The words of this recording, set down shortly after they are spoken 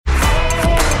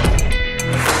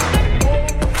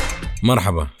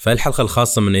مرحبا. في الحلقة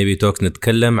الخاصة من اي بي توك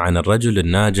نتكلم عن الرجل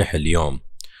الناجح اليوم،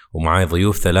 ومعاي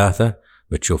ضيوف ثلاثة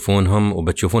بتشوفونهم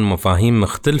وبتشوفون مفاهيم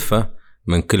مختلفة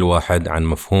من كل واحد عن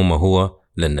مفهومه هو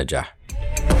للنجاح.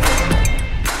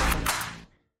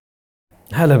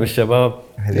 هلا بالشباب.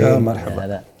 يا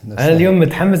مرحبا. أنا اليوم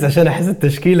متحمس عشان أحس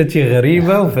التشكيلة شيء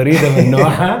غريبة وفريدة من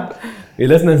نوعها.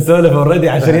 جلسنا نسولف اوريدي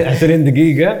 20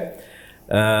 دقيقة.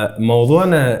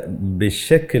 موضوعنا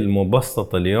بشكل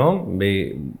مبسط اليوم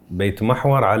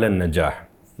بيتمحور على النجاح.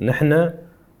 نحن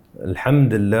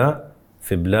الحمد لله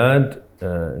في بلاد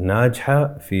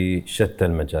ناجحة في شتى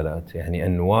المجالات، يعني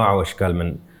أنواع وأشكال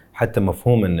من حتى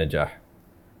مفهوم النجاح.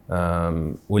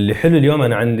 واللي حلو اليوم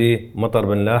أنا عندي مطر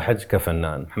بن لاحج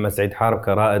كفنان، محمد سعيد حارب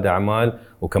كرائد أعمال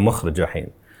وكمخرج الحين،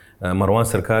 مروان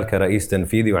سركال كرئيس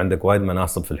تنفيذي وعندك وايد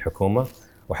مناصب في الحكومة،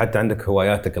 وحتى عندك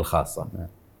هواياتك الخاصة.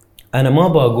 أنا ما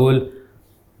بقول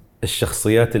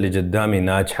الشخصيات اللي قدامي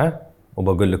ناجحة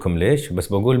وبقول لكم ليش، بس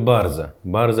بقول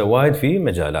بارزة وايد في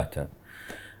مجالاتها.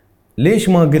 ليش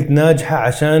ما قلت ناجحة؟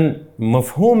 عشان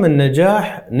مفهوم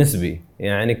النجاح نسبي،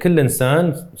 يعني كل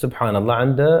إنسان سبحان الله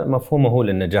عنده مفهومه هو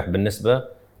للنجاح بالنسبة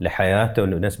لحياته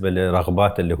وبالنسبة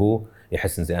لرغباته اللي هو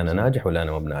يحس إن أنا ناجح ولا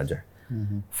أنا مو بناجح.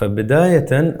 فبداية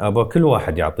أبغى كل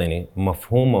واحد يعطيني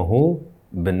مفهومه هو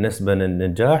بالنسبة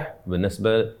للنجاح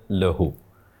بالنسبة له.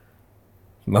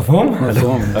 مفهوم؟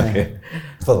 اوكي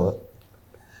تفضل.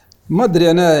 ما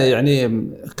ادري انا يعني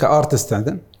كارتست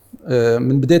عندنا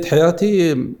من بدايه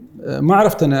حياتي ما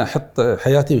عرفت انا احط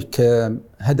حياتي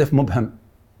كهدف مبهم،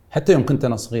 حتى يوم كنت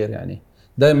انا صغير. يعني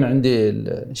دائما عندي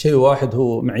شيء واحد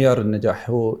هو معيار النجاح،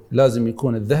 هو لازم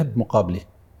يكون الذهب مقابلي.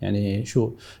 يعني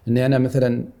شو اني انا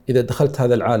مثلا اذا دخلت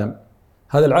هذا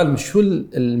العالم شو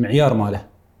المعيار ماله،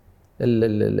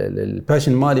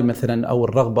 الباشن مالي مثلا او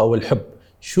الرغبه او الحب،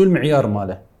 شو المعيار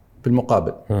ماله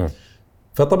بالمقابل.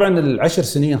 فطبعا العشر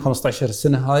سنين 15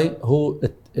 سنة هاي هو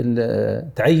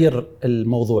تعير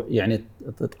الموضوع، يعني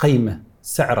تقيمه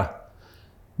سعره.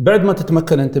 بعد ما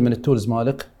تتمكن انت من التولز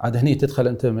مالك، عاد هني تدخل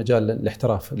انت مجال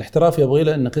الاحتراف يبغي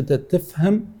له انك انت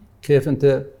تفهم كيف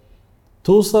انت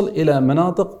توصل الى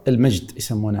مناطق المجد،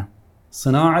 يسمونها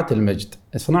صناعة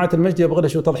المجد يبغي له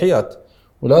شو تضحيات،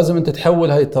 ولازم انت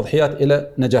تحول هاي التضحيات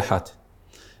الى نجاحات.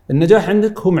 النجاح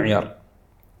عندك هو معيار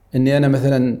اني انا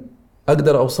مثلا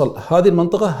اقدر اوصل هذه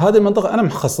المنطقه انا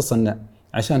مخصص لنا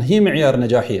عشان هي معيار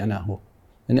نجاحي. انا هو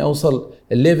اني اوصل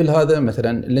الليفل هذا،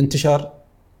 مثلا الانتشار،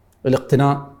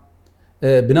 الاقتناء،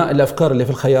 بناء الافكار اللي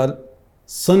في الخيال،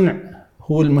 صنع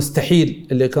هو المستحيل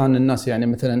اللي كان الناس يعني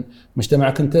مثلا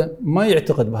مجتمعك انت ما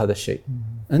يعتقد بهذا الشيء،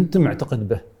 انت معتقد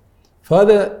به.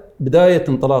 فهذا بدايه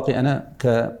انطلاقي انا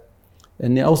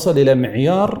اني اوصل الى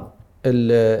معيار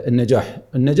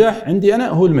النجاح عندي انا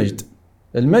هو المجد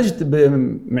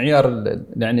بمعيار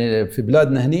يعني في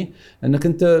بلادنا هني انك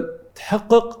انت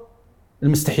تحقق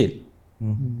المستحيل.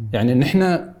 يعني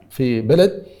نحن في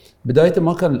بلد بدايته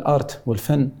ما كان الارت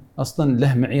والفن اصلا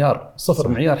له معيار، صفر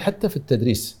معيار حتى في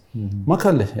التدريس ما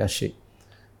كان له هالشيء.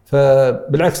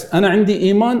 فبالعكس انا عندي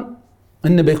ايمان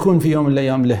انه بيكون في يوم من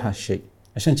الايام له هالشيء.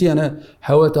 عشان كذا انا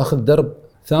حاولت اخذ درب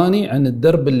ثاني عن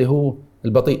الدرب اللي هو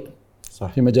البطيء،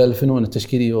 صح، في مجال الفنون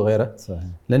التشكيليه وغيره. صحيح.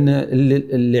 لان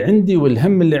اللي عندي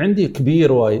والهم اللي عندي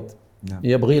كبير وايد. نعم.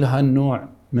 يبغي له هالنوع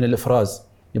من الافراز،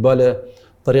 يبغى له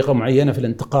طريقه معينه في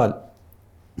الانتقال،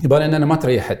 يبغى له ان انا ما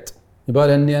اتريح حد، يبغى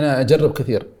له اني انا اجرب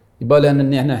كثير، يبغى له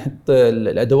اني انا احط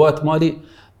الادوات مالي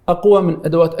اقوى من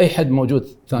ادوات اي حد موجود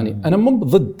ثاني. انا مو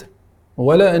ضد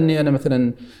ولا اني انا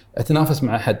مثلا اتنافس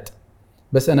مع حد،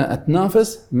 بس انا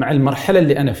اتنافس مع المرحله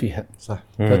اللي انا فيها. صح.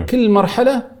 فكل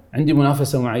مرحله عندي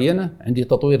منافسه معينه، عندي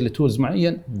تطوير لتولز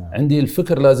معين. نعم. عندي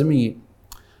الفكر لازم يجي.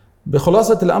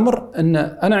 بخلاصه الامر ان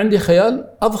انا عندي خيال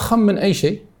اضخم من اي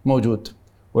شيء موجود،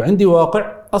 وعندي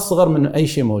واقع اصغر من اي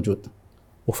شيء موجود،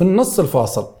 وفي النص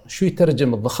الفاصل شو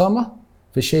يترجم الضخامه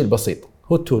في الشيء البسيط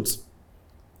هو التولز.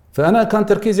 فانا كان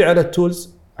تركيزي على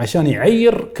التولز عشان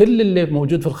يعير كل اللي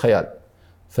موجود في الخيال،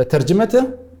 فترجمته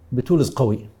بتولز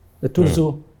قوي. التولز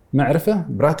هو معرفه،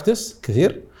 براكتس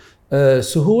كثير،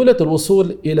 سهولة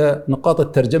الوصول إلى نقاط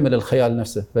الترجمة للخيال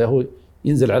نفسه، فهو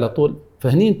ينزل على طول.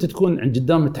 فهني أنت تكون عند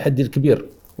قدام التحدي الكبير،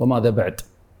 وماذا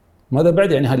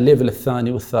بعد يعني هالليفل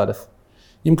الثاني والثالث.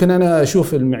 يمكن أنا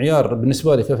أشوف المعيار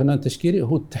بالنسبة لي كفنان تشكيلي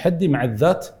هو التحدي مع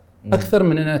الذات أكثر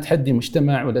من أن أتحدي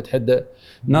مجتمع ولا أتحدى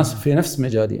ناس في نفس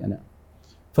مجالي أنا.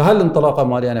 فهالانطلاقة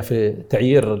مالي أنا في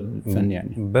تعيير الفن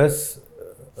يعني. بس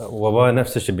وبا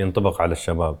نفس الشيء بينطبق على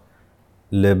الشباب.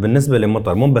 بالنسبة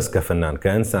لمطر مو بس كفنان،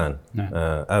 كإنسان. نعم.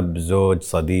 أب، زوج،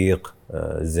 صديق،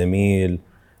 زميل،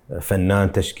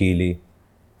 فنان تشكيلي،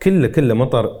 كله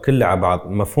مطر كله على بعض.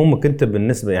 مفهومك أنت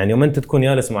بالنسبة يعني يوم أنت تكون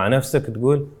جالس مع نفسك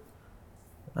تقول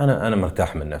انا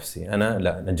مرتاح من نفسي، انا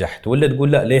لا نجحت، ولا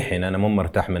تقول لا للحين انا مو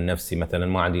مرتاح من نفسي، مثلا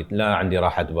ما عندي، لا عندي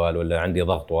راحه بال، ولا عندي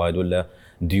ضغط وايد، ولا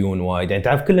ديون وايد. يعني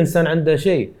تعرف كل انسان عنده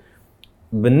شيء.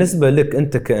 بالنسبه لك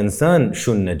انت كانسان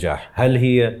شو النجاح؟ هل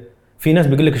هي، في ناس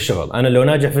بيقول لك الشغل، انا لو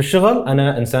ناجح في الشغل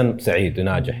انا انسان سعيد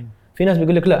وناجح. في ناس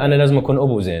بيقول لك لا انا لازم اكون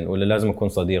ابو زين، ولا لازم اكون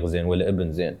صديق زين، ولا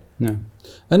ابن زين. نعم.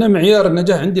 انا معيار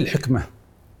النجاح عندي الحكمه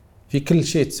في كل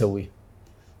شيء تسويه.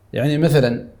 يعني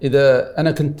مثلا اذا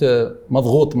انا كنت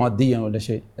مضغوط ماديا ولا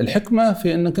شيء، الحكمه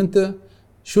في انك انت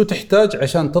شو تحتاج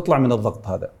عشان تطلع من الضغط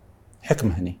هذا،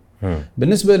 حكمه هني.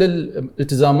 بالنسبه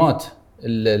للالتزامات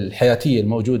الحياتيه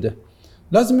الموجوده،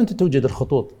 لازم انت توجد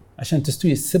الخطوط عشان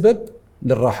تستوي السبب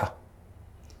للراحه.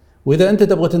 واذا انت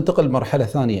تبغى تنتقل لمرحله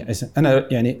ثانيه،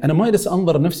 انا ما يجلس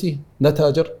انظر نفسي لا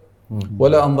تاجر،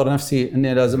 ولا انظر نفسي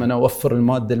اني لازم انا اوفر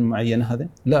الماده المعينه هذه،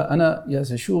 لا، انا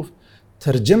جالس اشوف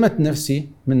ترجمه نفسي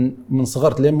من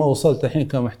صغرت لين ما وصلت الحين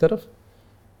كمحترف،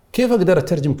 كيف اقدر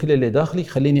اترجم كل اللي داخلي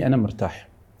يخليني انا مرتاح.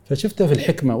 فشفتها في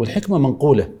الحكمه، والحكمه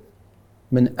منقوله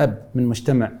من اب، من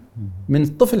مجتمع، من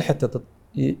الطفل حتى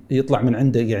يطلع من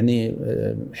عنده يعني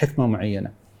حكمه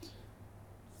معينه.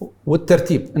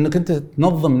 والترتيب، انك انت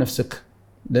تنظم نفسك،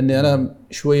 لاني انا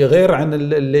شويه غير عن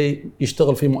اللي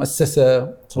يشتغل في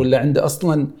مؤسسه ولا عنده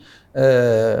اصلا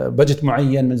بجت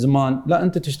معين من زمان. لا،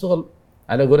 انت تشتغل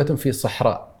على قولتهم في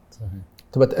صحراء،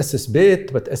 تبى تاسس بيت،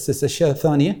 تبى تاسس اشياء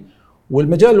ثانيه،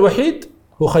 والمجال الوحيد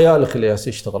هو خيالك اللي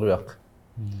يشتغل وياك.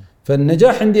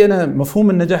 فالنجاح عندي انا، مفهوم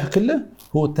النجاح كله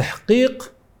هو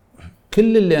تحقيق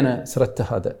كل اللي انا سردته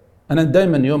هذا. انا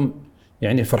دائما يوم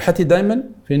يعني فرحتي دائما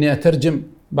في اني اترجم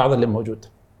بعض اللي موجود،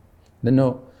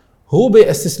 لانه هو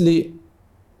بيأسس لي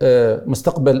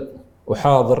مستقبل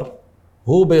وحاضر،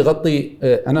 هو بيغطي.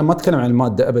 انا ما اتكلم عن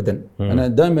الماده ابدا، انا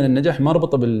دائما النجاح ما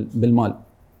اربطه بالمال،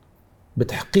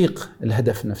 بتحقيق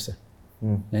الهدف نفسه.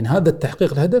 يعني هذا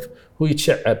التحقيق الهدف هو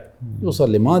يتشعب،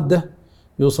 يوصل لماده،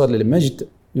 يوصل لمجد،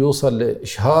 يوصل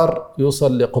لاشهار،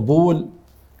 يوصل لقبول،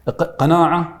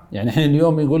 قناعه. يعني الحين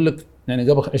اليوم يقول لك،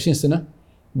 يعني قبل 20 سنه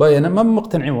باينه ما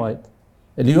مقتنعين وايد،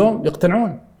 اليوم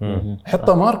يقتنعون.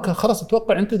 حتى ماركه، خلاص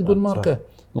اتوقع انت تقول ماركه.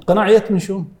 القناعه جت من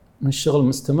شو؟ من الشغل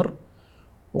المستمر،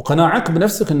 وقناعك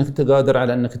بنفسك انك انت قادر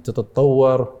على انك انت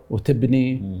تتطور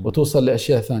وتبني وتوصل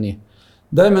لاشياء ثانيه.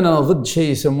 دائما انا ضد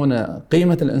شيء يسمونه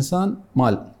قيمه الانسان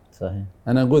مال. صحيح.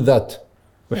 انا اقول ذات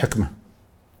وحكمه.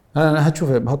 انا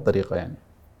هتشوفها بهالطريقه يعني.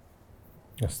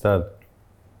 استاذ.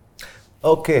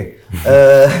 اوكي.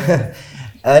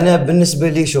 انا بالنسبه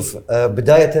لي شوف،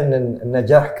 بدايه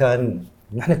النجاح كان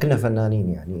نحن كنا فنانين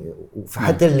يعني،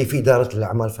 فحتى اللي في اداره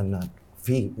الاعمال فنان،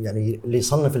 في يعني اللي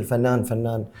يصنف الفنان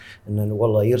فنان انه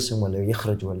والله يرسم ولا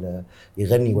يخرج ولا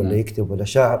يغني ولا يكتب ولا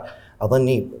شاعر.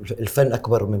 اظني الفن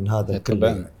اكبر من هذا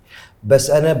كله. بس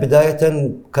انا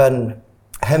بدايه كان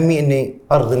همي اني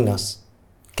ارضي الناس،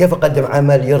 كيف اقدم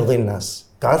عمل يرضي الناس.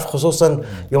 تعرف خصوصا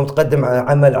يوم تقدم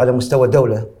عمل على مستوى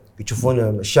دوله يشوفون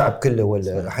الشعب كله،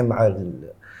 ولا الحين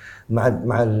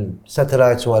مع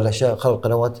الساتلايتس والاشياء خلق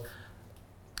القنوات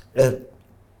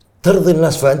ترضي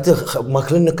الناس، فانت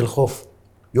ماكلينك الخوف.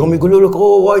 يوم يقولوا لك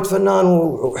اوه وايد فنان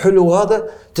وحلو وهذا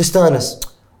تستانس.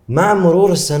 مع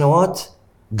مرور السنوات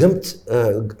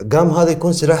قام هذا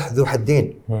يكون سلاح ذو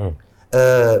حدين.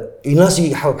 الناس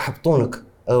يحبطونك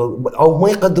او ما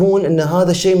يقدرون ان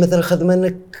هذا الشيء مثلا اخذ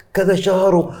منك كذا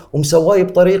شهر ومسواه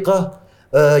بطريقه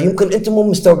يمكن انت مو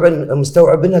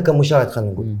مستوعبينها كمشاهد.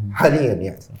 خلينا نقول حاليا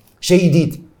يعني شيء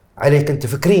جديد عليك انت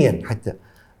فكريا حتى.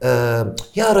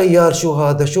 يا ريال شو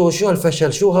هذا، شو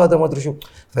الفشل، شو هذا ما ادري شو.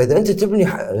 فاذا انت تبني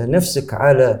نفسك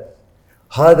على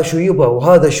هذا شو يبا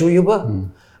وهذا شو يبا.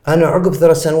 انا عقب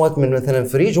 3 سنوات من مثلا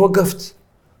فريج وقفت،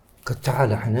 قلت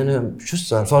تعال الحين انا شو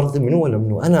السالفه، ارضي منو ولا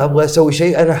منو؟ انا ابغى اسوي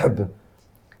شيء انا احبه.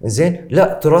 زين،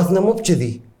 لا تراثنا مو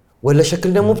بكذي، ولا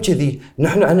شكلنا مو بكذي.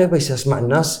 انا بس اسمع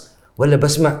الناس، ولا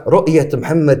بسمع رؤيه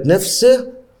محمد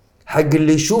نفسه حق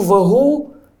اللي يشوفه هو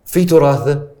في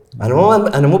تراثه.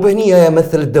 انا مو بهني جاي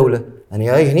امثل الدوله، انا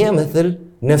جاي هني امثل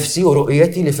نفسي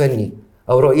ورؤيتي لفني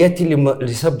او رؤيتي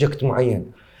لسبجكت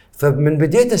معين. فمن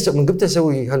بديت من قبل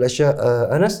اسوي هالاشياء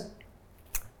انس،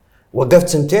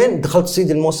 وقفت 2 سنين، دخلت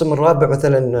صيد الموسم الرابع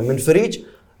مثلا من فريج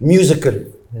ميوزيكال.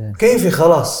 كيفي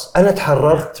خلاص انا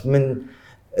تحررت من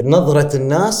نظره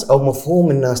الناس او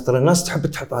مفهوم الناس. ترى الناس تحب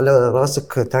تحط على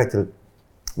راسك تايتل،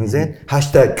 زين،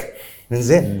 هاشتاج،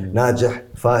 زين، ناجح،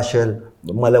 فاشل،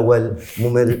 ملول،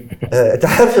 ممل،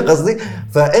 تعرف قصدي؟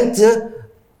 فانت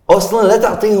اصلا لا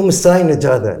تعطيهم الساينج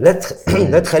هذا،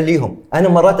 لا تخليهم. انا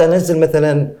مرات انزل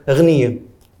مثلا اغنيه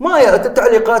ما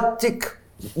تعليقاتك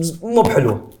مو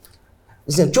بحلوه،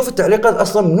 زين، شوف التعليقات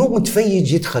اصلا منو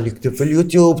متفيج يدخل يكتب في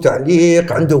اليوتيوب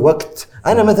تعليق عنده وقت.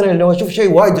 انا مثلا لو اشوف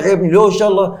شيء وايد عيبني، لو ان شاء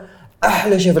الله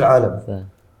احلى شيء في العالم. صح.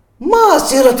 ما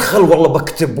اصير ادخل والله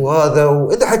بكتب وهذا،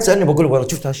 واذا حد سالني بقول والله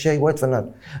شفت هالشيء وايد فنان،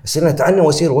 اصير اتعنى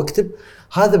واصير واكتب.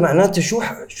 هذا معناته شو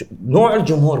نوع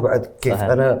الجمهور بعد كيف. صحيح.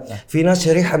 انا في ناس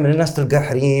شريحه من الناس تلقاه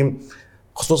حريم،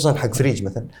 خصوصا حق فريج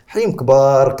مثلا، حريم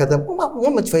كبار كذا مو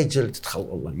متفيجل تدخل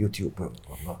والله اليوتيوب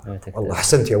والله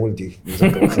احسنت يا ولدي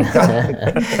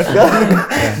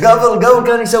قبل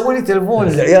كان يسوي لي تليفون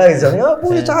العيايز يا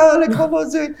ابوي تعال والله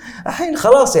زين. الحين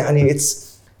خلاص يعني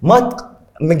ما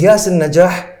مقياس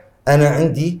النجاح انا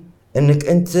عندي انك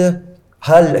انت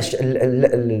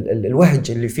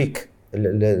الوهج اللي فيك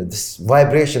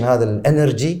الفايبريشن هذا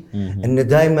الانرجي انه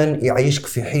دائما يعيشك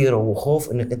في حيره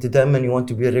وخوف، انك انت دائما يو ونت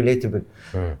تو بي ريليتبل.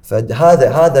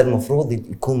 فهذا المفروض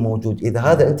يكون موجود. اذا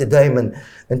هذا انت دائما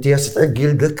انت يا تعق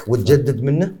جلدك وتجدد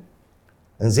منه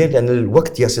انزين، لان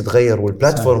الوقت يتغير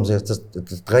والبلاتفورمز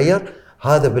تتغير.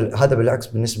 هذا بالعكس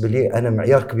بالنسبه لي انا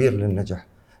معيار كبير للنجاح،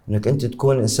 انك انت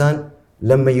تكون انسان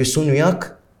لما يسون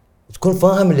وياك تكون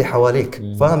فاهم اللي حواليك،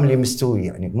 فاهم اللي مستوي.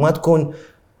 يعني ما تكون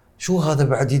شو هذا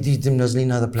بعد جديد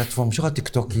منزلين هذا بلاتفورم، شو هذا تيك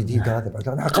توك جديد هذا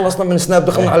بعد خلصنا من سناب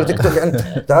دخلنا على تيك توك يعني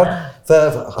تعرف.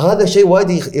 فهذا شيء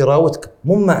وايد يراودك.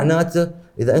 مو معناته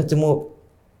اذا انت مو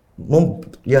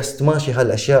ماشي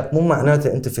هالاشياء مو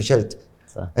معناته انت فشلت.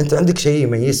 صح. انت عندك شيء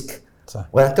يميزك. صح.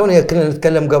 وتوني كنا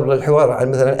نتكلم قبل الحوار عن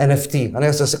مثلا NFT. انا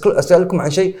اسالكم عن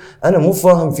شيء انا مو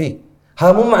فاهم فيه،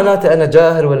 ها مو معناته انا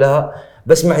جاهل ولا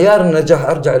بس معيار النجاح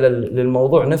ارجع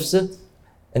للموضوع نفسه،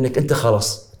 انك انت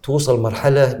خلاص توصل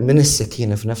مرحله من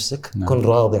السكينه في نفسك. نعم. كن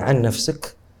راضي عن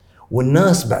نفسك،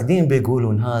 والناس بعدين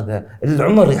بيقولون هذا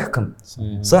العمر يحكم.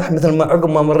 صح. مثل ما عقب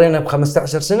ما مرينا ب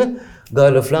 15 سنه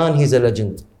قالوا فلان هيز ا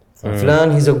ليجند،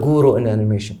 فلان هيز ا جورو ان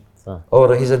انيميشن،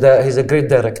 اور هيز ا جريت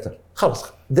دايركتور. خلاص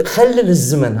خلي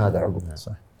الزمن هذا عقب.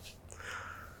 صح.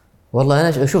 والله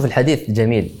أنا أشوف الحديث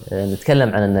جميل. نتكلم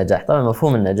عن النجاح. طبعا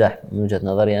مفهوم النجاح من وجهة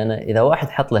نظري أنا، إذا واحد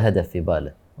حط له هدف في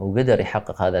باله وقدر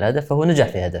يحقق هذا الهدف فهو نجح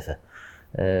في هدفه.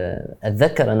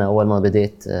 أتذكر أنا أول ما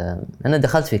بديت أنا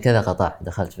دخلت في كذا قطاع.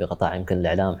 دخلت في قطاع يمكن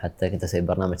الإعلام، حتى كنت أسوي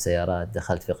برنامج سيارات.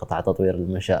 دخلت في قطاع تطوير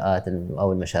المنشآت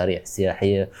أو المشاريع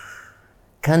السياحية.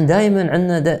 كان دائما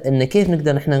عندنا إن كيف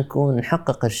نقدر نحن نكون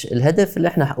نحقق الهدف اللي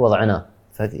إحنا وضعناه.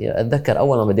 فأتذكر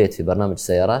أول ما بديت في برنامج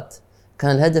السيارات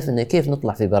كان الهدف إنه كيف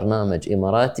نطلع في برنامج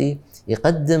إماراتي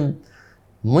يقدم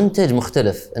منتج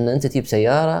مختلف، إن أنت تجيب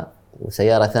سيارة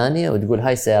وسيارة ثانية وتقول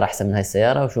هاي السيارة أحسن من هاي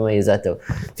السيارة وشو ميزاتها،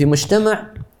 في مجتمع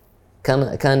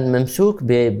كان ممسوك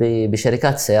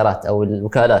بشركات السيارات أو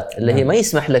الوكالات اللي هي ما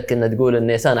يسمح لك إن تقول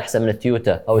النيسان أحسن من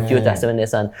التويوتا أو التويوتا أحسن من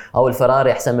النيسان أو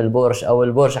الفراري أحسن من البورش أو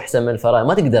البورش أحسن من الفراري.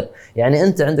 ما تقدر، يعني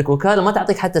أنت عندك وكالة ما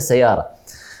تعطيك حتى السيارة.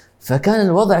 فكان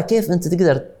الوضع كيف أنت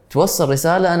تقدر توصل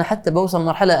رسالة، أنا حتى بوصل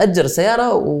مرحلة أجر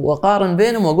السيارة وأقارن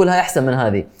بينهم وأقول هاي أحسن من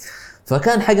هذه.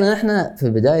 فكان حقنا نحن في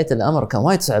بداية الأمر كان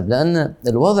وايد صعب، لأن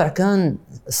الوضع كان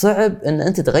صعب إن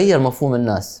أنت تغير مفهوم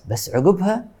الناس. بس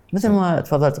عقبها مثل ما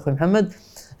تفضلت أخوي محمد،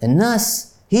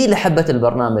 الناس هي اللي حبت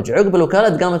البرنامج. عقب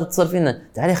الوكالات قامت تتصل فينا،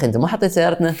 تعال يا أخي أنت ما حطيت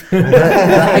سيارتنا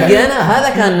حقي أنا.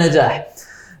 هذا كان نجاح.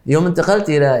 يوم انتقلت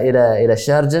إلى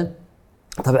الشارجة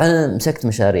طبعا أنا مسكت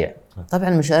مشاريع.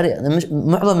 طبعا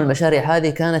معظم المشاريع هذه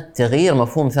كانت تغيير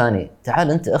مفهوم ثاني.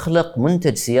 تعال انت اخلق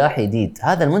منتج سياحي جديد،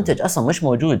 هذا المنتج اصلا مش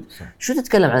موجود. شو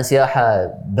تتكلم عن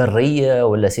سياحه بريه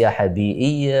ولا سياحه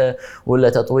بيئيه ولا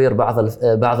تطوير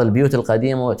بعض البيوت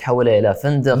القديمه وتحولها الى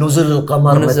فندق، نزل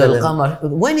القمر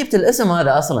وين جبت الاسم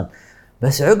هذا اصلا؟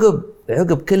 بس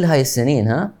عقب كل هاي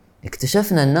السنين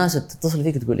اكتشفنا الناس تتصل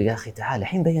فيك تقول لي يا اخي تعال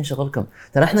الحين بين شغلكم.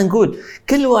 ترى احنا نقول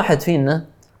كل واحد فينا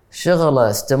شغله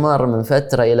استمر من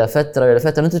فتره الى فتره الى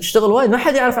فتره. انت تشتغل وايد ما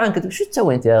حد يعرف عنك، شو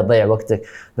تسوي انت يا تضيع وقتك؟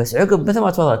 بس عقب مثل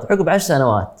ما تفضلت عقب 10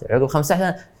 سنوات عقب 15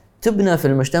 سنه تبنى في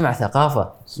المجتمع ثقافه.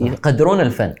 صح. يقدرون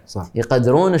الفن. صح.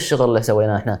 يقدرون الشغل اللي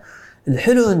سويناه احنا.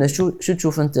 الحلو انه شو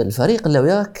تشوف انت الفريق اللي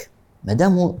وياك ما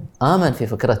دام هو امن في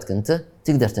فكرتك انت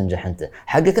تقدر تنجح. انت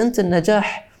حقك انت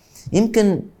النجاح،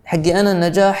 يمكن حقي انا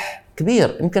النجاح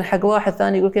كبير، يمكن حق واحد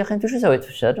ثاني يقول يا اخي انت شو سويت في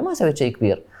الشارع؟ ما سويت شيء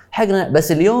كبير. حقنا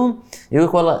بس اليوم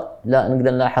يقولك والله لا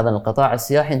نقدر نلاحظ ان القطاع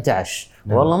السياحي انتعش.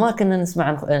 والله ما كنا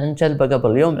نسمع عن كلبه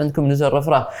قبل، اليوم عندكم نزل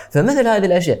رفراف. فمثل هذه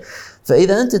الاشياء.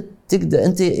 فاذا انت تقدر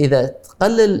اذا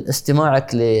تقلل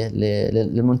استماعك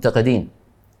للمنتقدين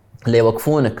اللي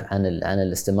يوقفونك عن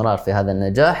الاستمرار في هذا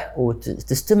النجاح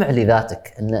وتستمع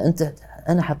لذاتك، ان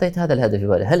انا حطيت هذا الهدف في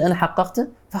بالي، هل انا حققته؟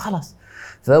 فخلاص.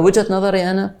 فوجهة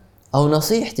نظري انا او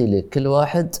نصيحتي لكل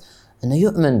واحد انه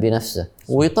يؤمن بنفسه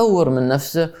ويطور من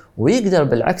نفسه ويقدر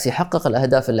بالعكس يحقق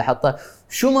الاهداف اللي حطها،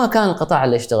 شو ما كان القطاع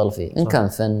اللي يشتغل فيه، ان كان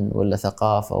فن ولا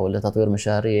ثقافه ولا تطوير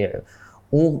مشاريع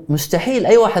ومستحيل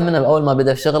اي واحد منا اول ما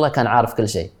بدا في شغله كان عارف كل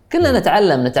شيء. كلنا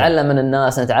نتعلم من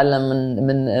الناس، نتعلم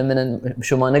من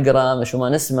شو ما نقرا، شو ما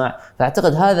نسمع.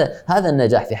 فاعتقد هذا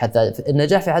النجاح في حد ذاته.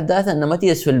 النجاح في حد ذاته انه ما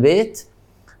تجلس في البيت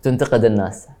تنتقد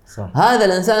الناس. صح. هذا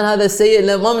الانسان هذا السيء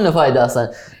اللي ما منه فايده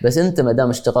اصلا. بس انت ما دام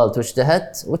اشتغلت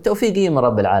واجتهدت، والتوفيق من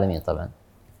رب العالمين طبعا.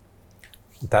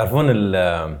 تعرفون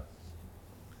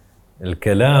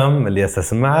الكلام اللي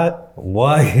اسمعه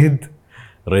وايد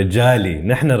رجالي.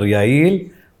 نحن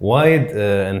الريايل وايد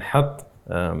نحط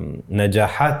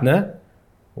نجاحاتنا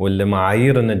ولا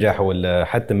معايير النجاح ولا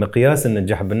حتى مقياس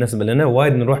النجاح بالنسبه لنا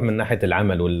وايد نروح من ناحيه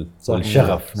العمل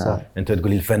والشغف. صح. انت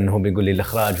تقول لي الفن، هو بيقول لي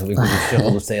الاخراج، هو بيقول لي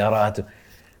الشغل والسيارات.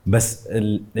 بس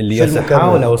اللي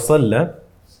احاول اوصل له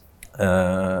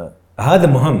هذا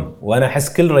مهم. وانا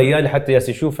احس كل ريال حتى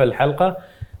يشوف الحلقه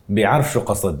بيعرف شو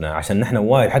قصدنا، عشان نحن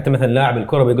وايد حتى مثلا لاعب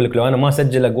الكره بيقول لك لو انا ما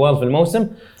سجل اجوال في الموسم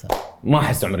ما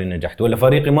احس عمري نجحت، ولا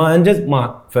فريقي ما انجز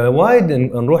ما. فوايد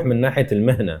نروح من ناحيه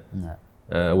المهنه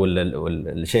ولا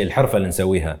الشيء الحرفه اللي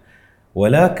نسويها.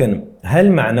 ولكن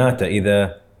هل معناته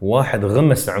اذا واحد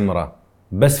غمس عمره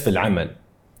بس في العمل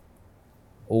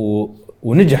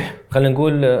ونجح، خلينا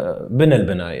نقول بنى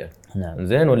البنايه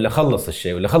زين، ولا خلص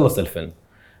الشيء ولا خلص الفيلم،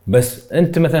 بس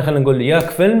انت مثلا خلينا نقول ياك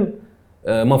فيلم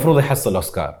مفروض يحصل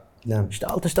اوسكار، نعم.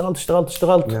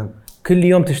 اشتغلت نعم. كل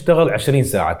يوم تشتغل 20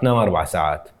 ساعه، تنام 4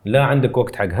 ساعات، لا عندك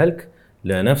وقت حق هلك،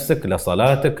 لا نفسك، لا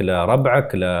صلاتك، لا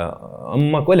ربعك، لا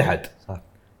امك، ولا حد. صح.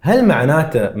 هل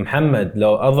معناته محمد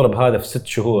لو اضرب هذا في 6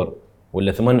 شهور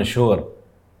ولا 8 شهور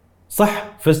صح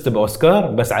فزت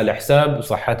باوسكار، بس على حساب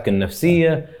صحتك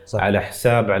النفسيه، صح. على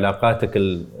حساب علاقاتك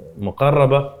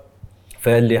المقربه.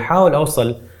 فاللي حاول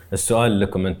اوصل السؤال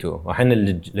لكم انتم وحنا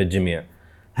للجميع،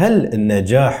 هل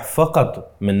النجاح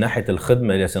فقط من ناحيه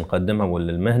الخدمه اللي سنقدمها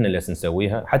ولا المهنه اللي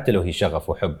سنسويها حتى لو هي شغف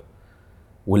وحب،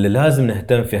 ولا لازم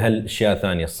نهتم في هالاشياء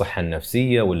ثانيه، الصحه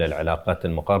النفسيه ولا العلاقات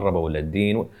المقربه ولا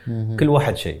الدين؟ كل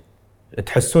واحد شيء.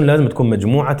 تحسون لازم تكون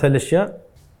مجموعه هالاشياء؟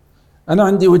 انا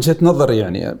عندي وجهه نظر،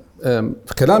 يعني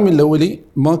في كلامي الاولي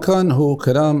ما كان هو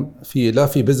كلام لا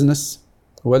في بزنس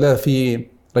ولا في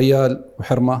ريال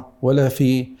وحرمه ولا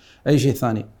في اي شيء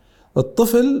ثاني.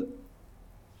 الطفل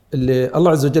اللي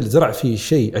الله عز وجل زرع فيه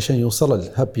شيء عشان يوصل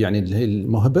الهب، يعني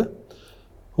الموهبه،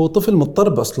 هو طفل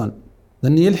مضطرب اصلا،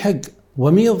 لان يلحق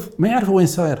وميض ما يعرف وين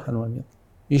ساير هالوميض،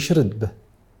 يشرد به،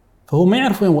 فهو ما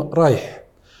يعرف وين رايح.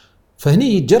 فهني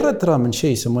يتجرد ترى من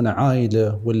شيء يسمونه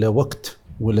عائله ولا وقت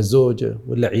ولا زوجه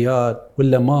ولا عيال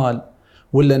ولا مال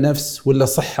ولا نفس ولا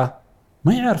صحه،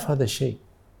 ما يعرف هذا الشيء.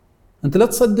 انت لا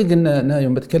تصدق ان انا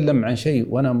يوم بتكلم عن شيء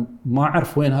وانا ما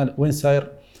اعرف وين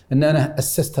ساير، ان انا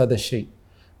اسست هذا الشيء.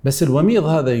 بس الوميض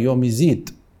هذا يوم يزيد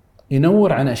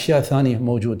ينور عن اشياء ثانيه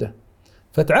موجوده،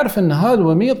 فتعرف ان هذا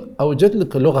الوميض اوجد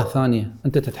لك لغه ثانيه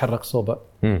انت تتحرك صوبها.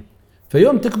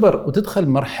 فيوم تكبر وتدخل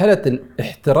مرحله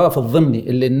الاحتراف الضمني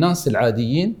اللي الناس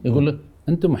العاديين يقول لك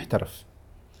انت محترف.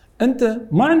 انت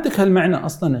ما عندك هالمعنى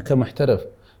اصلا كمحترف،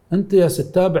 انت يا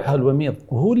تتابع هالوميض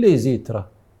وهو اللي يزيد. ترى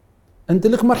انت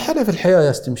لك مرحله في الحياه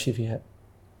يا تمشي فيها.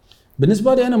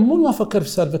 بالنسبه لي انا مو ما افكر في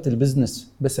سالفه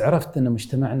البزنس، بس عرفت ان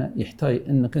مجتمعنا يحتاج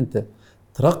انك انت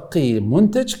ترقي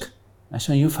منتجك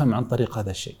عشان يفهم عن طريق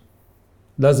هذا الشيء.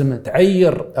 لازم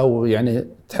تعير او يعني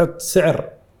تحط سعر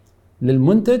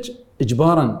للمنتج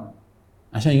اجبارا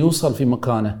عشان يوصل في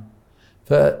مكانه.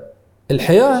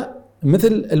 فالحياه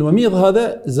مثل الوميض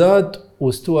هذا زاد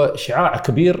واستوى اشعاع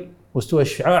كبير، واستوى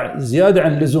اشعاع زياده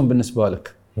عن اللزوم بالنسبه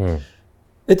لك.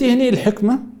 اتي هني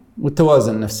الحكمه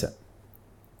والتوازن نفسه.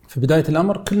 في بدايه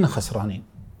الامر كلنا خسرانين.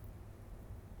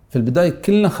 في البدايه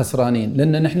كلنا خسرانين،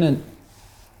 لان نحن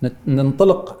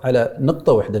ننطلق على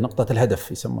نقطه واحده، نقطه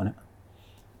الهدف يسمونها.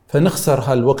 فنخسر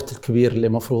هالوقت الكبير اللي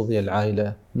مفروض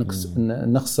العائله،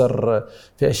 نخسر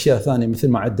في اشياء ثانيه مثل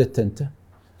ما عددت انت.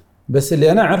 بس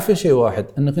اللي انا اعرفه شيء واحد،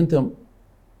 انك انت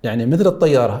يعني مثل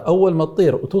الطياره اول ما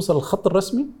تطير وتوصل الخط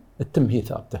الرسمي تتم هي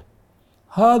ثابته.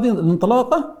 هذه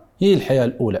الانطلاقه هي الحياه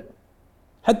الاولى.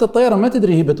 حتى الطياره ما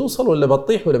تدري هي بتوصل ولا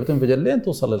بتطيح ولا بتنفجر لين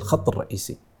توصل للخط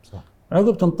الرئيسي. صح.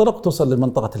 عقب تنطلق توصل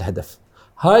لمنطقه الهدف.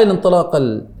 هاي الانطلاقه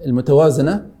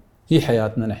المتوازنه هي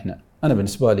حياتنا نحن. انا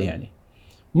بالنسبه لي يعني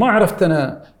ما عرفت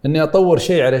انا اني اطور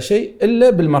شيء على شيء الا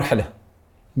بالمرحله،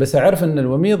 بس اعرف ان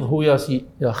الوميض هو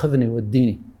ياخذني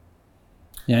ويوديني.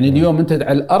 يعني اليوم انت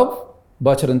على الارض،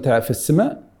 باكر انت في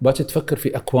السماء، باكر تفكر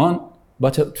في اكوان،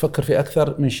 باكر تفكر في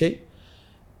اكثر من شيء.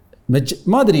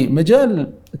 ما ادري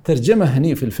مجال الترجمه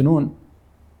هني في الفنون،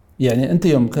 يعني انت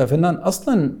يوم كفنان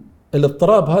اصلا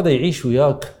الاضطراب هذا يعيش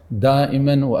وياك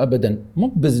دائما وابدا. مو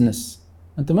بزنس،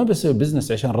 انت ما بتسوي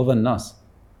بزنس عشان رضا الناس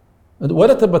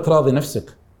ولا تبى تراضي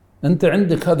نفسك. انت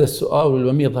عندك هذا السؤال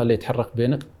والوميض اللي يتحرك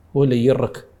بينك، هو اللي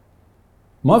يجرك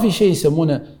ما في شيء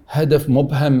يسمونه هدف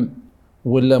مبهم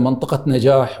ولا منطقة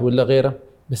نجاح ولا غيره،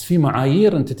 بس في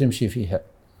معايير أنت تمشي فيها.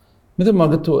 مثل ما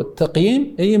قلت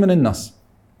التقييم أي من الناس،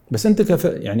 بس أنت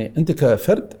يعني أنت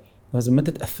كفرد لازم ما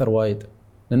تتأثر وايد،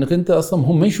 لأنك أنت أصلا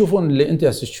هم ما يشوفون اللي أنت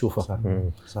جالس تشوفه.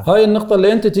 صح. هاي النقطة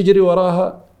اللي أنت تجري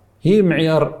وراها هي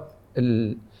معيار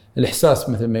الإحساس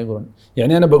مثل ما يقولون.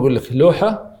 يعني أنا بقول لك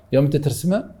لوحة يوم أنت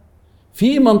ترسمها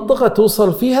في منطقة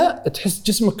توصل فيها تحس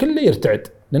جسمك كله يرتعد،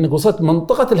 لأنك وصلت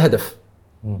منطقة الهدف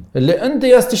اللي أنت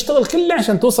جالس تشتغل كله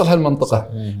عشان توصل هالمنطقة.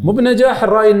 مو بنجاح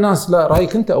الرأي الناس، لا،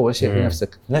 رأيك أنت أول شيء في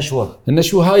نفسك.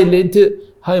 النشوة هاي اللي أنت،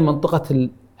 هاي منطقة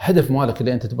الهدف مالك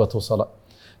اللي أنت تبغى توصله.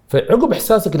 فعقب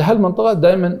إحساسك لهالمنطقة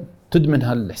دائما تدمن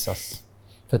هالإحساس،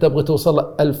 فتبغى توصل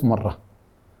له 1000 مرة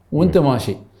وأنت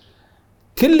ماشي.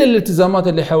 كل الالتزامات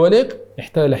اللي حواليك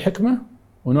يحتاج له حكمة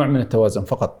ونوع من التوازن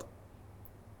فقط.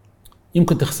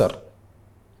 يمكن تخسر،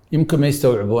 يمكن ما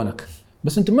يستوعبونك،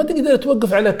 بس أنت ما تقدر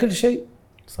توقف على كل شيء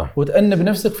صح وتأنب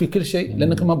نفسك في كل شيء،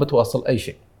 لأنك ما بتواصل أي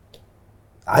شيء.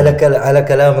 على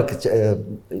كلامك،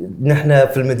 نحن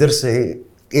في المدرسة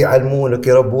يعلمونك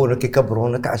يربونك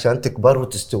يكبرونك عشان تكبر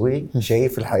وتستوي شيء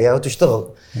في الحياة وتشتغل.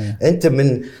 انت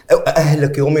من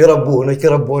اهلك يوم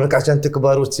يربونك عشان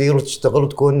تكبر وتصير وتشتغل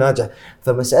وتكون ناجح.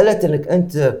 فمسألة انك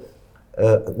انت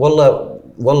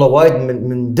والله وايد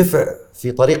من دفع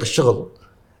في طريق الشغل.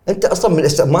 انت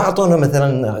اصلا ما اعطونا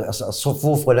مثلا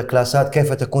صفوف ولا كلاسات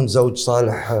كيف تكون زوج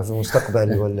صالح في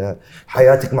المستقبل، ولا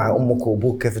حياتك مع امك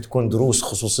وابوك كيف تكون، دروس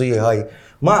خصوصيه. هاي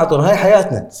ما اعطونا، هاي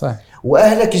حياتنا. صح.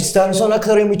 واهلك يستانسون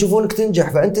اكثر يوم يشوفونك تنجح،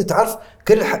 فانت تعرف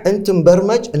انت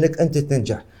مبرمج انك انت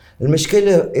تنجح.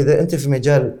 المشكله اذا انت في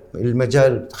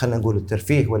المجال خلينا نقول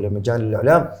الترفيه ولا مجال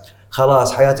الاعلام،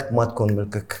 خلاص حياتك ما تكون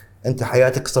ملكك، انت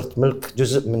حياتك صرت ملك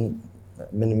جزء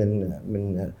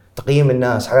من تقييم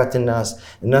الناس، حياة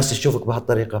الناس تشوفك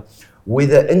بهالطريقة.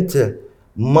 وإذا أنت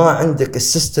ما عندك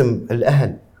السيستم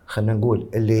الأهل خلينا نقول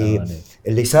اللي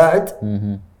يساعد،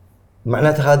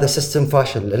 معناته هذا سيستم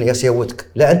فاشل، لأن يسيوتك.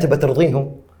 لا أنت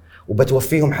بترضيهم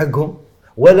وبتوفيهم حقهم،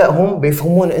 ولا هم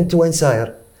بيفهمون أنت وين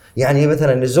ساير. يعني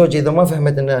مثلا الزوج إذا ما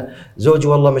فهمت أن زوجي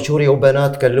والله مشهوري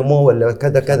وبنات كلموه ولا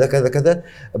كذا كذا كذا كذا،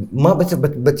 ما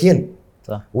بتين.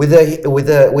 صح.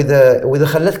 وإذا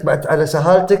خلتك بعد على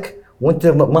سهالتك وانت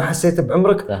ما حسيت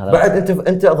بعمرك، بعد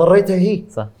انت ضريتها هي.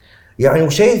 صح. يعني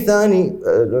وشيء ثاني،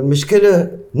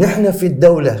 المشكله نحن في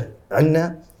الدوله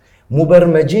عندنا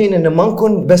مبرمجين ان ما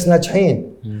نكون بس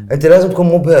ناجحين، انت لازم تكون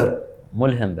مبهر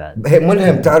ملهم بعد.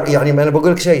 ملهم. تعرف يعني انا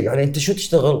بقول لك شيء، يعني انت شو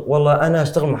تشتغل؟ والله انا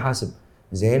اشتغل محاسب.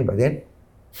 زين بعدين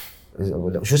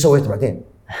شو سويت بعدين؟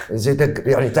 زين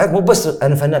يعني تعرف مو بس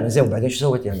انا فنان، زين بعدين شو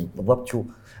سويت يعني بالضبط؟ شو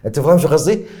انت فاهم شو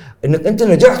قصدي؟ انك انت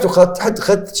نجحت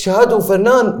وخدت شهاده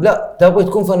وفنان، لا تبغى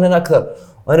تكون فنان اكثر.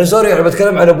 وانا سوري انا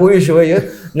بتكلم عن ابوي شويه.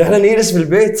 نحن نجلس في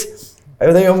البيت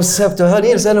ايضا يوم السبت وهذه،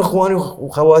 نجلس انا واخواني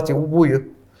وخواتي وابويا.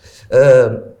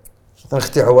 مثلا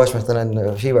اختي عواش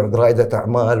مثلا في بعد رائده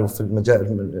اعمال وفي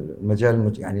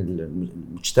المجال يعني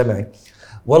المجتمعي.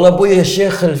 والله ابوي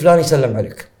الشيخ الفلاني يسلم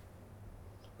عليك،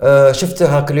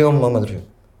 شفته هاك اليوم ما ادري.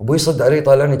 ابوي صد علي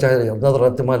طالعني نظره،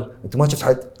 انت ما شفت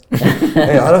حد.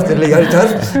 عرفت اللي يعني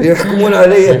تعرف يحكمون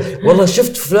علي، والله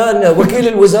شفت فلان وكيل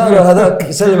الوزاره هذاك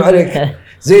يسلم عليك.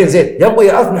 زين يا ابوي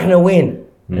يعرف نحن وين.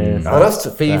 عرفت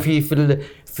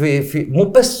في مو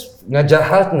بس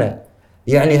نجاحاتنا،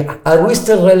 يعني are we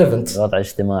still relevant؟ وضع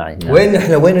اجتماعي. وين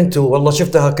احنا وين انتم؟ والله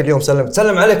شفته هاك اليوم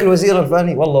سلم عليك الوزير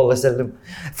الفلاني، والله الله يسلم.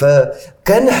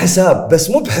 فكان حساب بس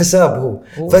مو بحساب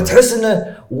هو. فتحس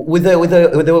انه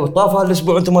واذا طاف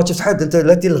هالاسبوع انت ما شفت حد، انت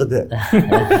لا تجي الغداء.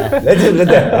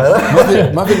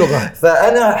 ما في لغه.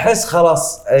 فانا احس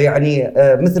خلاص يعني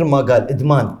مثل ما قال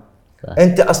ادمان.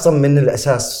 انت اصلا من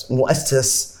الاساس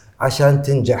مؤسس عشان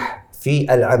تنجح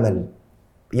في العمل.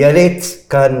 يا ليت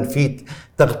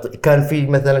كان في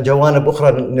مثلا جوانب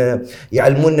اخرى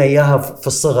يعلمونا اياها في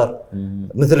الصغر،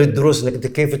 مثل الدروس انك انت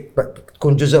كيف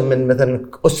تكون جزء من مثلا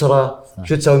اسره،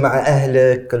 شو تسوي مع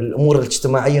اهلك، الامور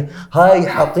الاجتماعيه. هاي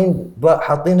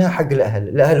حاطينها حق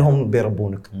الاهل هم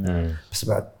بيربونك. بس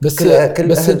بعد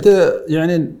بس انت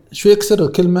يعني شو يكسر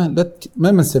الكلمه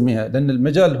ما بنسميها، لان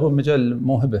المجال هو مجال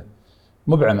موهبه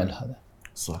مو بعمل. هذا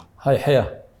صح، هاي حياه.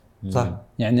 صح.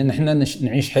 يعني نحن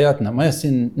نعيش حياتنا، ما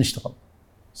يصير نشتغل.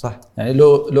 صح. يعني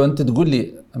لو انت تقول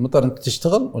لي مطر انت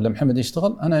تشتغل ولا محمد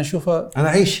يشتغل، انا اشوفه انا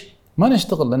اعيش ما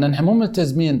نشتغل، لان نحن مو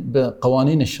ملتزمين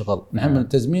بقوانين الشغل، نحن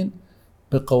ملتزمين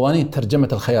بقوانين ترجمه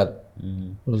الخيال.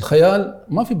 والخيال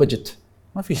ما في بجت،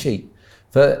 ما في شيء.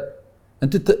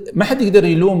 فانت ما حد يقدر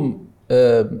يلوم،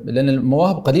 لان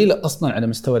المواهب قليله اصلا على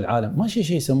مستوى العالم. ما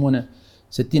شيء يسمونه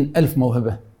 60,000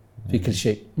 موهبه في كل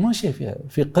شيء، ما شيء فيها،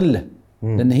 في قله،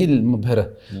 لان هي المبهره.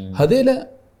 هذيلا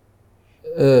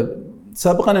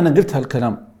سابقا انا قلت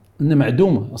هالكلام انه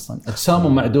معدومه اصلا،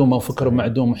 اجسامهم معدومه وفكرهم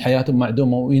معدوم وحياتهم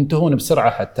معدومه وينتهون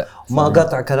بسرعه حتى. ما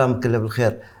قاطع كلامك كله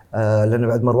بالخير، لانه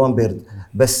بعد مروان بيرد.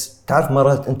 بس تعرف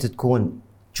مرات انت تكون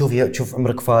تشوف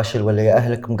عمرك فاشل، ولا يا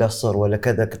اهلك مقصر، ولا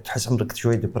كذا، كنت تحس عمرك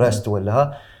شوي ديبرست ولا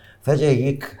ها، فجاه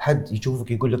يجيك حد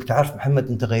يشوفك يقول لك تعرف محمد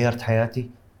انت غيرت حياتي،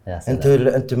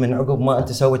 انت من عقب ما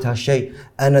انت سويت هالشيء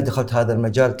انا دخلت هذا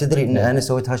المجال، تدري ان انا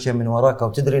سويت هالشيء من وراك،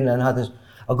 او تدري ان انا هذا.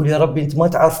 اقول يا ربي انت ما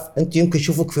تعرف، انت يمكن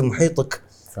يشوفك في محيطك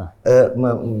صح.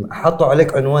 حطوا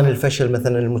عليك عنوان الفشل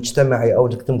مثلا المجتمعي او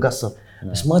انك انت مقصر،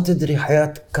 بس ما تدري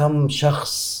حياة كم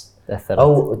شخص تأثرت.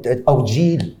 او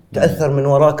جيل تاثر من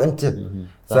وراك انت.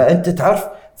 فانت تعرف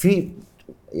في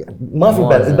ما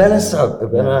في البالانس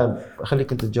صعب. انا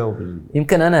اخليك انت تجاوب.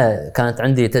 يمكن انا كانت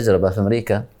عندي تجربه في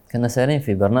امريكا، كنا سائرين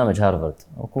في برنامج هارفارد،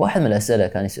 وواحد من الاسئله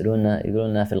كان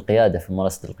يقولون في القياده، في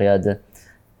ممارسه القياده،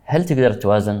 هل تقدر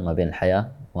توازن ما بين الحياه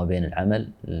وما بين العمل،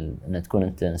 ان تكون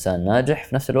انت انسان ناجح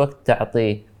في نفس الوقت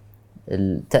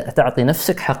تعطي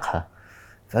نفسك حقها؟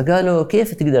 فقالوا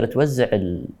كيف تقدر توزع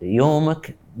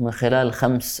يومك من خلال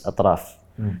 5 أطراف،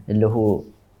 اللي هو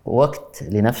وقت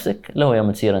لنفسك، اللي هو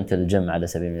يوم تسير انت الجيم على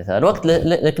سبيل المثال، وقت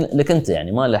لك انت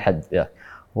يعني ما لحد وياك،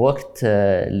 وقت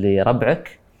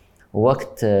لربعك،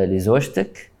 وقت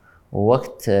لزوجتك،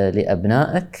 ووقت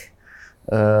لأبنائك،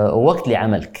 ووقت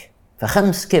لعملك.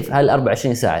 ف5 كيف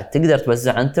هال24 ساعة تقدر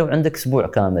توزع انت وعندك اسبوع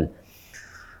كامل.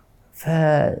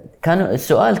 فكان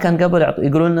السؤال كان قبل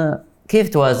يقولون لنا كيف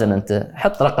توازن انت،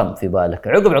 حط رقم في بالك،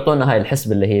 عقب عطونا هاي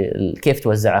الحسبة اللي هي كيف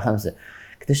توزعها 5.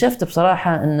 اكتشفت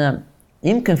بصراحة ان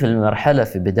يمكن في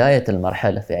بداية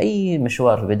المرحلة، في اي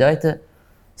مشوار في بدايته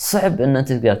صعب ان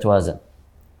انت تقدر توازن،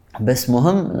 بس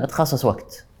مهم ان تخصص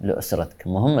وقت لأسرتك،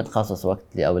 مهم تخصص وقت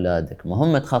لأولادك،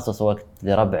 مهم تخصص وقت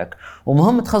لربعك،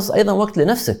 ومهم تخصص ايضا وقت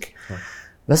لنفسك.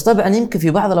 بس طبعا يمكن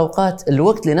في بعض الاوقات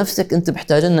الوقت لنفسك انت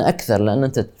محتاج انه اكثر، لان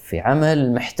انت في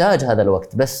عمل محتاج هذا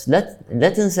الوقت، بس لا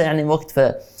تنسى يعني وقت.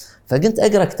 فكنت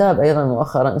اقرا كتاب ايضا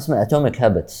مؤخرا اسمه اتوميك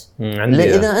هابتس،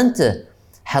 اللي اذا انت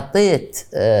حطيت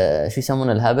شو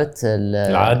يسمونه الهابت،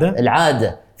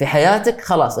 العاده في حياتك،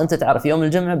 خلاص انت تعرف يوم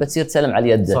الجمعه بتصير تسلم على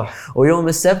يده، ويوم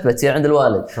السبت بتصير عند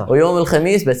الوالد، ويوم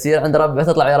الخميس بتصير عند ربع،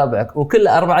 بتطلع ويا ربعك، وكل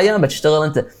 4 أيام بتشتغل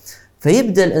انت.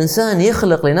 فيبدا الانسان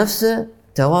يخلق لنفسه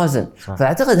توازن.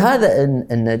 فاعتقد هذا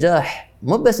النجاح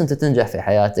مو بس انت تنجح في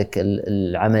حياتك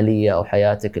العمليه او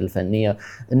حياتك الفنيه،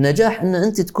 النجاح ان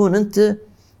انت تكون انت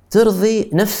ترضي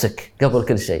نفسك قبل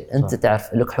كل شيء، انت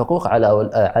تعرف لك حقوق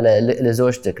على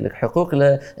لزوجتك، لك حقوق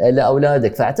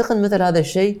لاولادك. فاعتقد مثل هذا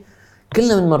الشيء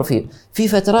كلنا بنمر فيه. في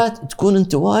فترات تكون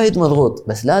انت وايد مضغوط،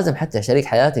 بس لازم حتى شريك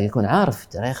حياتك يكون عارف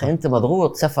ترى يا اخي انت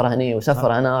مضغوط، سفر هني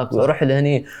وسفر هناك ويروح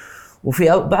لهني، وفي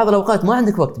بعض الاوقات ما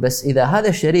عندك وقت. بس اذا هذا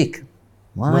الشريك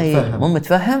مو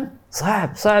متفهم،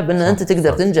 صعب ان انت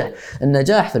تقدر تنجح.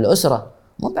 النجاح في الاسره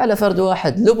مو على فرد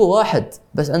واحد، لبو واحد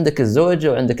بس، عندك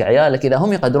الزوجه وعندك عيالك، اذا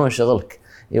هم يقدرون شغلك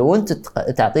وانت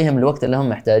تعطيهم الوقت اللي هم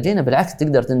محتاجينه، بالعكس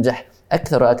تقدر تنجح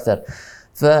اكثر واكثر.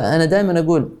 فانا دائما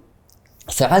اقول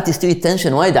ساعات يستوي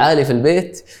التنشن وايد عالي في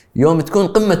البيت يوم تكون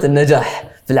قمه النجاح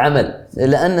في العمل،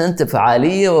 لان انت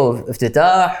فعاليه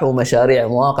وافتتاح ومشاريع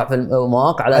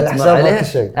مواقع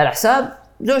على حساب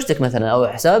زوجتك مثلا او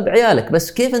حساب عيالك.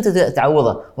 بس كيف انت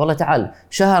تعوضه؟ والله تعال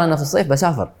شهر انا في الصيف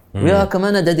بسافر، وياكم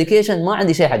انا ديديكيشن ما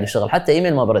عندي شيء حق الشغل، حتى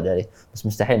ايميل ما برد عليه، بس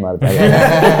مستحيل ما ارد عليه.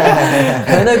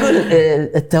 انا اقول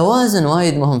التوازن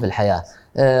وايد مهم في الحياه.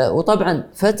 وطبعا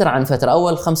فتره عن فتره،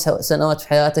 اول 5 سنوات في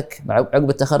حياتك عقب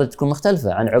التخرج تكون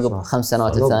مختلفه عن عقب 5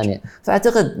 سنوات الثانيه.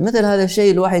 فاعتقد مثل هذا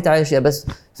الشيء الواحد يتعايش، بس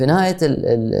في نهايه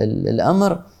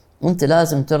الامر انت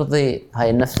لازم ترضي هاي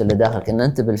النفس اللي داخلك، ان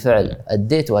انت بالفعل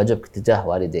اديت واجبك تجاه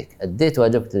والديك، اديت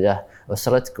واجبك تجاه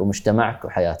اسرتك ومجتمعك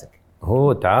وحياتك.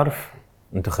 هو تعرف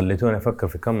انت خليتوني افكر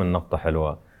في كم من نقطه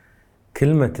حلوه.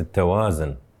 كلمه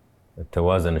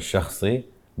التوازن الشخصي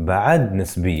بعد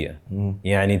نسبيه.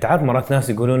 يعني تعرف مرات ناس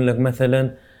يقولون لك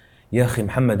مثلا يا اخي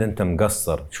محمد انت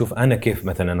مقصر، شوف انا كيف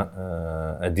مثلا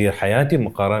ادير حياتي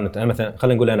مقارنه، انا مثلا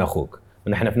خلينا نقول انا اخوك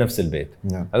ونحن في نفس البيت،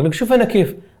 اقول لك شوف انا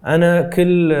كيف، انا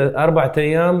كل 4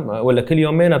 أيام ولا كل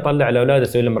يومين اطلع الاولاد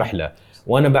اسوي لهم رحله،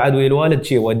 وانا بعد ويا الوالد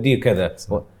شيء اوديه كذا،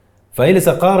 فاجلس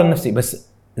اقارن نفسي. بس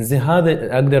زي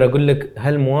هذا اقدر اقول لك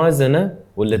هل موازنه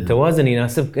ولا التوازن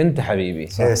يناسبك انت حبيبي؟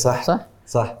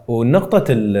 صح. والنقطه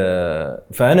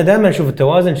فانا دائما اشوف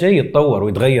التوازن شيء يتطور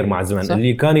ويتغير مع الزمن.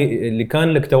 اللي كان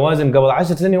لك توازن قبل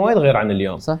 10 سنين وايد غير عن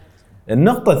اليوم. صح.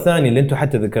 النقطة الثانية اللي انتم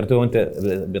حتى ذكرتوه انت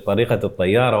بطريقة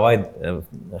الطيارة وايد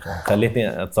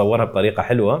خليتني اتصورها بطريقة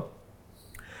حلوة.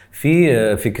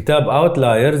 في كتاب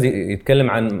اوتلايرز يتكلم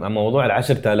عن موضوع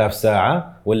 10,000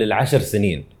 ساعه ولا 10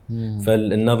 سنين.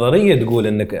 فالنظريه تقول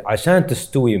انك عشان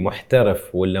تستوي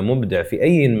محترف ولا مبدع في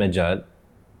اي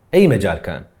مجال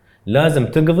كان، لازم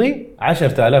تقضي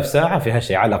 10,000 ساعه في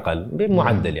هالشيء على الاقل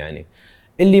بمعدل، يعني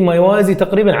اللي ما يوازي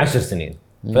تقريبا 10 سنين.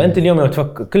 فانت اليوم لما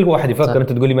تفكر، كل واحد يفكر،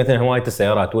 انت تقول لي مثلا هوايه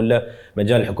السيارات ولا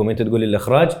مجال الحكومي، انت تقول لي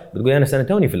الاخراج، بتقول لي انا سنه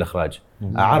توني في الاخراج،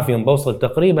 اعرف يوم بوصل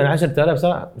تقريبا 10,000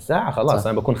 ساعه خلاص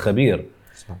انا بكون خبير.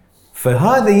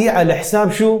 فهذا يجي على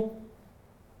حساب شو؟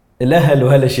 الاهل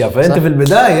وهالاشياء. فانت في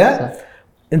البدايه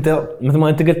انت مثل ما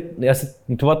انت قلت يا ست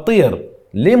تبغى تطير،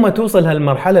 ليه ما توصل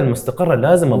هالمرحله المستقره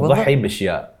لازم تضحي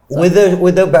باشياء.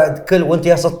 واذا بعد كل وانت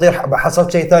يا تطير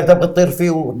حصلت شيء ثاني تبغى تطير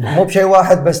فيه، مو بشيء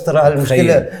واحد بس، ترى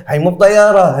المشكله هي مو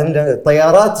بطياره،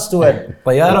 طيارات تستوى،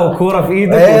 طياره وكوره في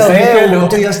ايدك وسيكل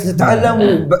وانت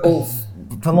تتعلم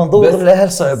فمنظور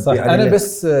الاهل صعب. يعني انا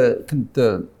بس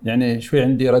كنت يعني شوي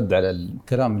عندي رد على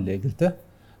الكلام اللي قلته.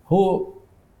 هو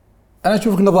انا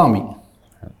اشوفك نظامي،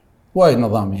 وايد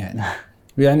نظامي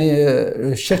يعني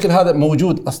الشكل هذا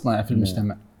موجود اصلا في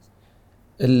المجتمع.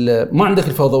 ما عندك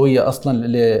الفوضويه اصلا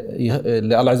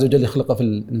اللي الله عز وجل يخلقه في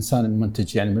الانسان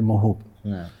المنتج، يعني الموهوب.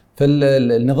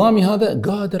 فالنظامي هذا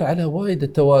قادر على وايد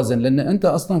التوازن، لان انت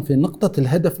اصلا في نقطه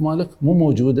الهدف مالك مو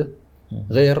موجوده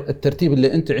غير الترتيب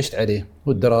اللي انت عشت عليه،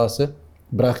 والدراسه،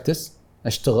 براكتس،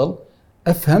 اشتغل،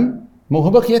 افهم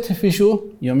موهبك يتفي في شو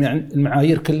يوم، يعني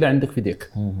المعايير كلها عندك في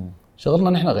يديك. شغلنا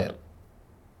نحن غير.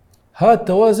 هذا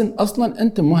التوازن اصلا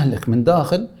انت مهلك من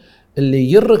داخل،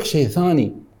 اللي يرك شيء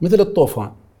ثاني مثل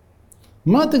الطوفان.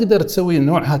 ما تقدر تسوي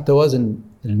نوع هذا التوازن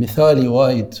المثالي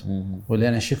وايد، واللي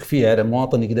انا اشك فيه على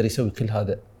مواطن يقدر يسوي كل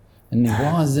هذا،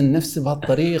 انه يوازن نفسه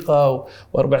بهالطريقه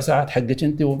و4 ساعات حقك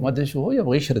انت وما ادري شو، هو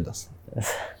يبغى يشرد اصلا.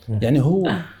 يعني هو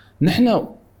نحن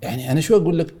يعني انا شو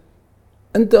اقول لك،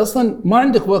 انت اصلا ما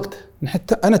عندك وقت.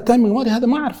 حتى انا التايمينج مالي هذا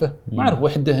ما اعرفه، ما اعرف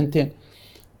وحده هنتين.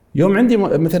 يوم عندي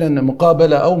مثلا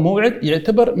مقابله او موعد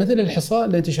يعتبر مثل الحصى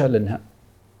اللي انت شايلنها،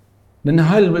 لان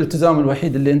هذا الالتزام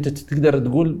الوحيد اللي انت تقدر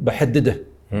تقول بحدده،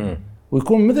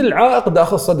 ويكون مثل عائق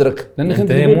داخل صدرك، لانك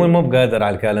انت مو بقادر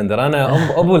على الكالندر. انا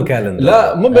ابو الكالندر.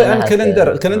 لا مو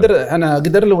الكالندر انا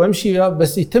اقدر له وامشي،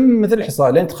 بس يتم مثل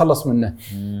الحصى لين تخلص منه.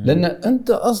 لان انت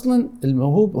اصلا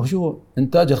الموهوب هو شو؟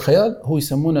 انتاج الخيال هو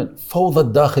يسمونه الفوضى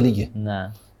الداخليه.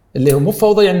 نعم. اللي هو مو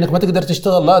فوضى يعني انك ما تقدر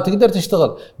تشتغل، لا تقدر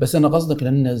تشتغل، بس انا قصدك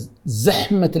لان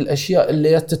زحمه الاشياء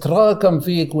اللي تتراكم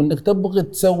فيك، وانك تبغى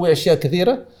تسوي اشياء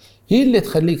كثيره، هي اللي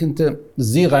تخليك انت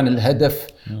تزيغ عن الهدف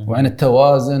وعن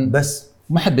التوازن. بس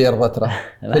ما حد بيرضى ترى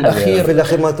في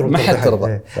الاخير ما ترضى، ما حد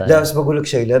ترضى. لا بس بقول لك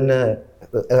شيء، لان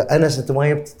انس انت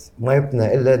ما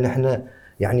يبتنا الا ان احنا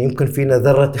يعني يمكن فينا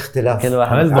ذره اختلاف كل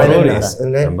واحد على الناس.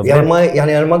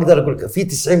 يعني انا ما اقدر اقول في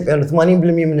 90 يعني 80%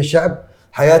 من الشعب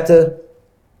حياته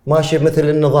ماشي مثل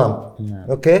النظام.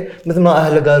 اوكي، مثل ما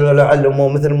اهله قالوا له علموا،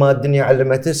 مثل ما الدنيا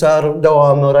علمته، صار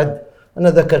دوام ورد. انا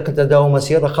ذكر كنت اداوم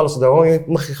مسيره، خلص دوامي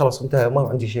مخي خلص انتهى، ما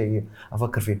عندي شيء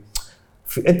افكر فيه.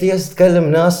 انت تتكلم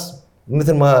ناس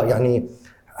مثل ما يعني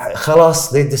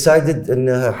خلاص they decided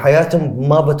ان حياتهم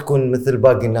ما بتكون مثل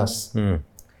باقي الناس.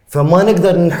 فما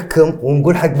نقدر نحكم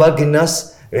ونقول حق باقي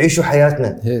الناس عيشوا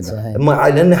حياتنا،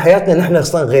 لان حياتنا نحن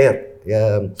اصلا غير.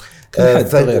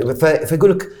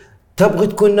 فيقول لك تبغى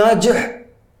تكون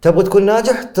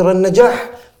ناجح، ترى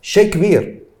النجاح شيء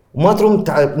كبير، وما تروم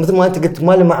مثل ما انت قلت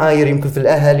ما له معايير، يمكن في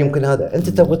الاهل، يمكن هذا. انت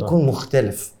تبغى تكون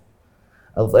مختلف.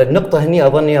 النقطه هني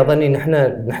اظني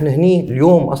نحن هني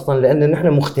اليوم اصلا لان نحن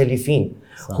مختلفين.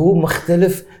 هو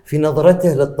مختلف في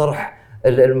نظرته للطرح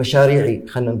المشاريعي،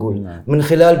 خلينا نقول من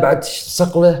خلال بعد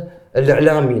صقله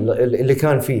الاعلامي اللي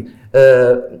كان فيه.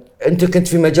 انت كنت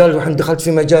في مجال وحين دخلت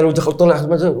في مجال ودخلت طلعت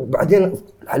مجال، وبعدين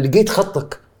لقيت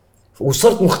خطك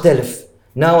وصرت مختلف.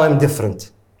 now I'm different,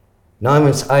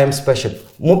 now I am special.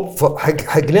 مو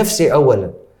حق نفسي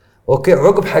اولا، اوكي،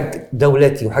 عقب حق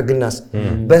دولتي وحق الناس.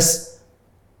 بس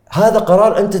هذا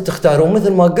قرار انت تختاره،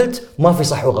 ومثل ما قلت ما في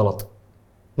صح وغلط،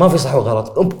 ما في صح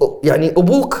وغلط. يعني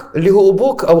ابوك اللي هو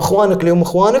ابوك او اخوانك اللي هم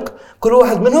اخوانك، كل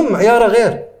واحد منهم معياره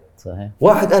غير. صحيح.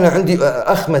 واحد انا عندي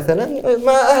اخ مثلا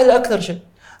مع اهله اكثر شيء،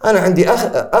 انا عندي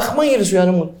اخ ما يجلس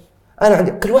ويانا مول، انا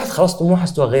عندي كل واحد خلاص طموحه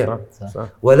استوى غير.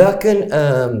 ولكن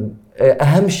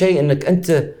اهم شيء انك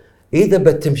انت اذا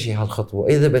بتمشي هالخطوه،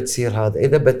 اذا بتسير هذا،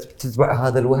 اذا بتتبع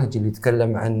هذا الوهج اللي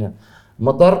يتكلم عنه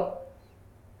مطر،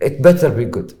 it better be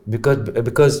good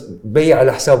because بي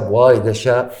على حساب وايد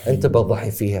اشياء انت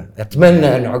بتضحي فيها.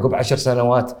 اتمنى ان عقب 10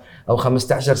 سنوات او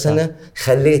 15 سنه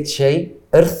خليت شيء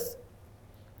ارث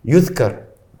يذكر.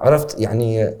 عرفت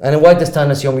يعني انا وايد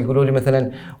استانس يوم يقولوا لي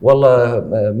مثلا والله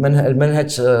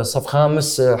المنهج صف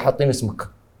خامس حاطين اسمك،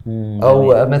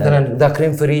 او مثلا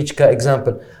ذاكرين فريج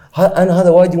كاكزامبل. انا هذا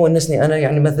وايد يونسني. انا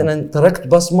يعني مثلا تركت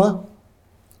بصمه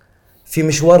في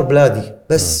مشوار بلادي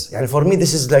بس، يعني فور مي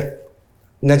ذيس از لايك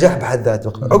نجاح بحد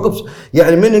ذاته. عقب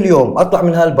يعني من اليوم اطلع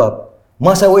من هالباب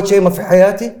ما سويت شيء ما في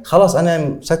حياتي، خلاص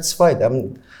انا ساتيسفايد. اي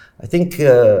ثينك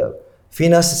في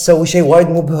ناس تسوي شيء وايد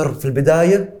مبهر في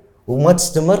البدايه وما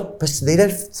تستمر، بس they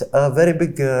left a very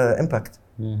big impact.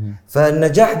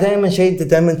 فالنجاح دائما شيء انت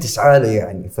دائما تسعى له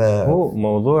يعني. هو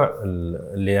موضوع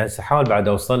اللي هسه احاول بعد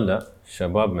اوصل له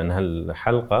الشباب من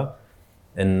هالحلقه،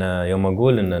 ان يوم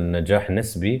اقول ان النجاح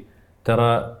نسبي،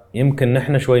 ترى يمكن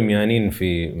نحن شوي ميانين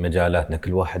في مجالاتنا،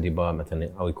 كل واحد يبغى مثلا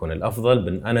او يكون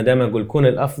الافضل. انا دائما اقول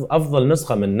كون افضل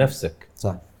نسخه من نفسك.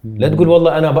 صح. لا تقول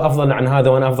والله انا افضل عن هذا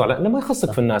وانا افضل، لا ما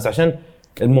يخصك في الناس، عشان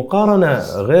المقارنه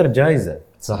غير جايزه.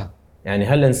 صح. يعني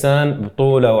هالانسان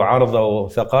بطوله وعرضه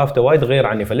وثقافته وايد غير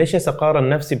عني، فليش اقارن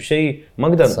نفسي بشيء ما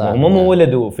اقدر؟ هم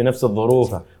ولدوا في نفس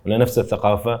الظروف ولا نفس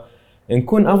الثقافه.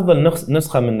 نكون افضل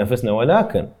نسخه من نفسنا.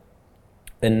 ولكن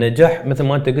النجاح مثل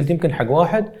ما انت قلت يمكن حق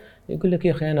واحد يقول لك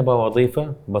يا اخي انا ابغى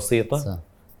وظيفه بسيطه صح.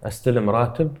 استلم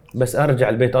راتب بس ارجع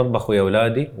البيت اطبخ ويا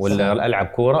اولادي ولا صح. العب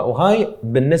كوره، وهاي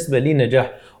بالنسبه لي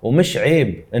نجاح ومش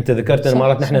عيب. انت ذكرت ان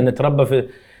مرات نحن نتربى في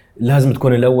لازم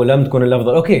تكون الاول، لازم تكون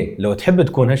الافضل. اوكي لو تحب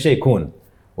تكون هالشيء كون،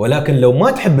 ولكن لو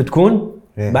ما تحب تكون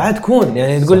بعد كون.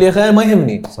 يعني تقول لي يا اخي ما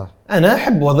يهمني صح. انا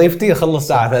احب وظيفتي، اخلص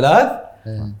الساعه 3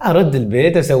 ارد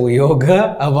البيت اسوي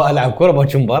يوغا، ابغى العب كوره، ابغى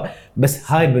شمبار،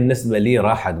 بس هاي بالنسبه لي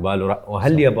راحه بال.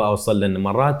 وهل يبغى اوصل لان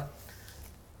مرات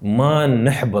ما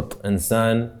نحبط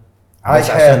انسان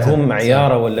عايش عشان هو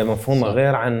معياره ولا مفهومه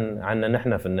غير عنا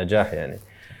نحن في النجاح. يعني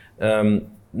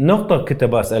نقطه كنت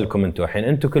بسالكم انتم الحين،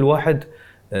 انتم كل واحد،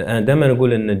 انا دائما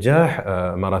اقول النجاح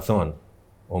ماراثون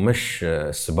ومش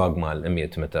السباق مال 100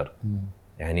 متر.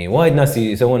 يعني وايد ناس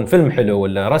يسوون فيلم حلو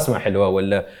ولا رسمه حلوه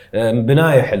ولا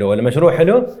بنايه حلوه ولا مشروع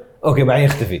حلو، اوكي بعدين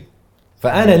يختفي.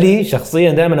 فانا لي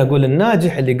شخصيا دائما اقول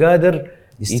الناجح اللي قادر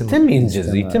يتم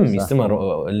ينجز،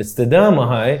 يستمر. الاستدامه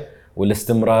هاي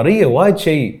والاستمراريه وايد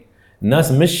شيء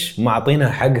الناس مش معطينها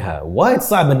حقها. وايد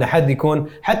صعب ان حد يكون،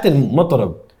 حتى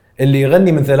المطرب اللي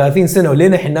يغني من 30 سنه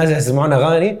ولين الحين الناس يسمعون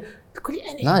اغاني، تقول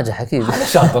يعني ناجح اكيد، هذا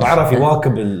شاطر، عرف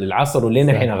يواكب العصر ولين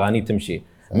الحين اغانيه تمشي،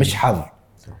 مش حظ.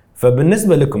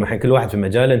 فبالنسبه لكم الحين كل واحد في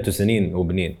مجاله، انتم سنين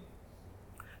وبنين،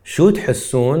 شو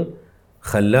تحسون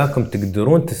خلاكم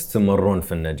تقدرون تستمرون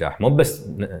في النجاح؟ مو بس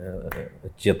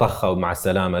تجي طخه ومع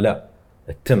السلامه، لا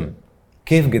التم.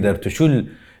 كيف قدرتوا؟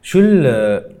 شو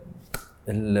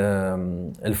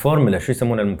الفورمولا، شو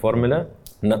يسمونها الفورمولا؟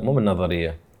 مو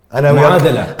بالنظريه،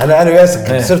 معادله. انا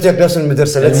وياك صرت وياك نفس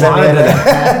المدرسه. المعادله.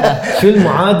 شو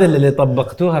المعادله اللي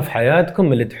طبقتوها في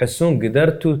حياتكم اللي تحسون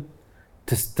قدرتوا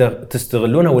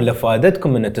تستغلونها ولا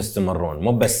فادتكم ان تستمرون،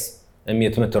 مو بس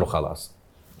 100 متر وخلاص؟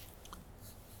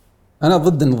 انا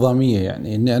ضد النظاميه،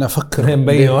 يعني اني انا افكر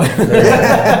مبين.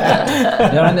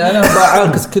 يعني انا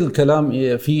بعاكس كل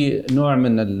كلام في نوع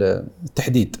من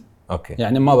التحديد. اوكي.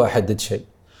 يعني ما بحدد شيء.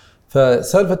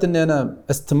 فسالفه اني انا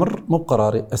استمر مو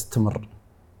بقراري استمر،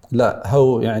 لا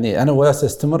هو يعني انا وياس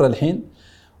استمر الحين،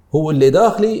 هو اللي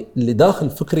داخلي، اللي داخل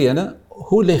فكري انا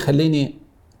هو اللي يخليني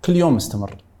كل يوم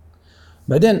استمر.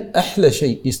 بعدين احلى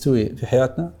شيء يستوي في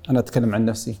حياتنا، انا اتكلم عن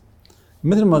نفسي،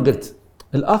 مثل ما قلت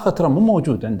الاخر ترى مو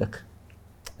موجود عندك.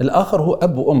 الاخر هو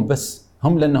اب وام بس،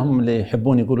 هم لانهم اللي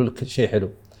يحبون يقولوا لك شيء حلو.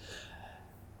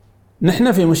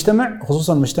 نحن في مجتمع،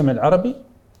 خصوصا المجتمع العربي،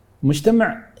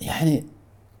 مجتمع يعني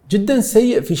جدا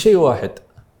سيء في شيء واحد،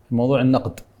 موضوع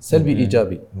النقد، سلبي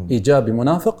ايجابي، ايجابي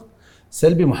منافق،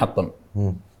 سلبي محطم.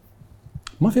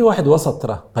 ما في واحد وسط،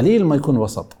 ترى قليل ما يكون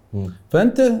وسط.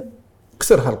 فانت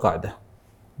كسر هالقاعده،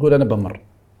 قول انا بمر.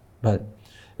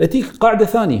 تأتيك قاعده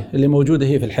ثانيه اللي موجوده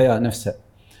هي في الحياه نفسها،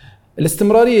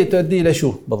 الاستمراريه تؤدي الى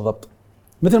شو بالضبط؟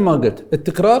 مثل ما قلت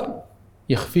التكرار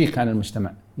يخفيك عن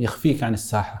المجتمع، يخفيك عن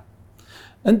الساحه.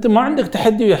 انت ما عندك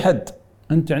تحدي ويا حد،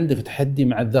 انت عندك تحدي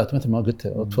مع الذات، مثل ما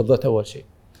قلت وتفضلت اول شيء.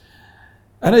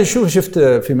 انا شفت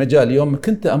في مجال، يوم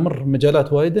كنت امر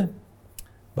مجالات وايده،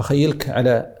 بخيلك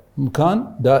على مكان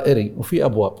دائري وفي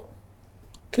ابواب،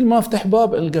 كل ما افتح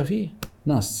باب القى فيه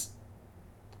ناس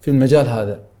في المجال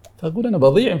هذا، فاقول انا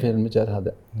بضيع في المجال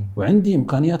هذا وعندي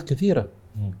امكانيات كثيره.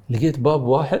 لقيت باب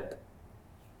واحد،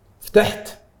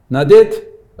 فتحت، ناديت،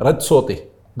 رد صوتي،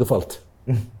 قفلت.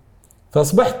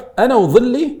 فاصبحت انا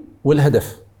وظلي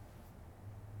والهدف.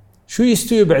 شو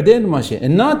يستوي بعدين؟ ماشي،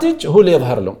 الناتج هو اللي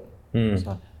يظهر لهم.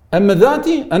 اما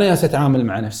ذاتي انا اتعامل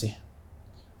مع نفسي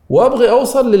وابغي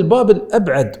اوصل للباب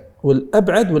الابعد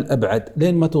والابعد والابعد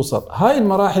لين ما توصل. هاي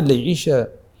المراحل اللي يعيشها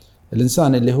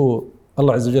الانسان، اللي هو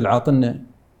الله عز وجل عاطنا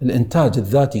الانتاج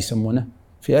الذاتي يسمونه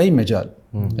في اي مجال،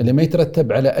 اللي ما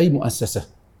يترتب على اي مؤسسه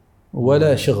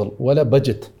ولا شغل ولا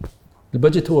بجت.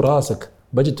 البجت هو راسك،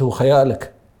 بجت هو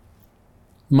خيالك.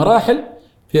 مراحل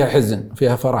فيها حزن،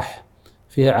 فيها فرح،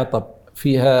 فيها عطب،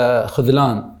 فيها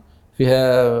خذلان،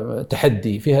 فيها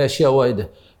تحدي، فيها اشياء وايده،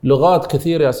 لغات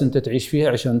كثيره يا انت تعيش فيها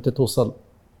عشان انت توصل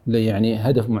يعني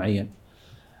هدف معين.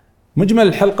 مجمل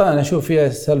الحلقه انا اشوف فيها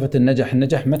سالفه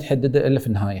النجاح ما تحدده الا في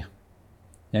النهايه.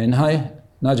 يعني النهايه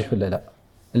ناجح ولا لا.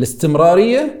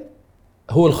 الاستمراريه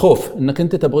هو الخوف انك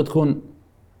انت تبغى تكون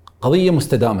قضيه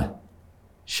مستدامه،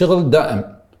 شغل دائم،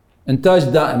 انتاج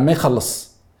دائم ما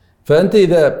يخلص. فانت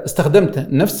اذا استخدمت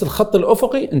نفس الخط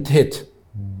الافقي انتهيت.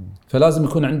 فلازم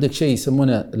يكون عندك شيء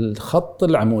يسمونه الخط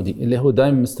العمودي اللي هو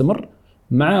دائما مستمر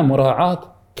مع مراعاة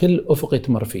كل افقي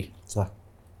تمر فيه. صح.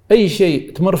 اي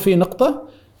شيء تمر فيه نقطة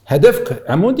هدفك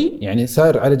عمودي يعني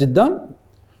ساير على قدام،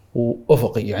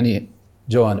 وافقي يعني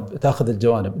جوانب، تاخذ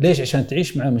الجوانب. ليش؟ عشان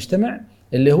تعيش مع مجتمع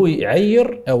اللي هو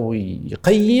يعير او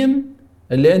يقيم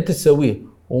اللي انت تسويه،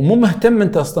 ومو مهتم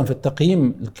انت اصلا في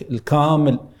التقييم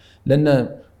الكامل، لان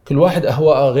كل واحد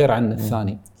اهواءه غير عن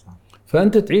الثاني.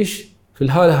 فانت تعيش في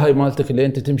الهاله هاي مالتك اللي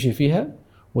انت تمشي فيها،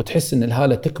 وتحس ان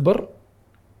الهاله تكبر،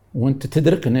 وانت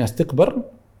تدرك ان هي تكبر،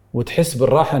 وتحس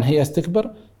بالراحه ان هي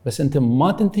تكبر، بس انت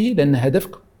ما تنتهي لان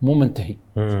هدفك مو منتهي.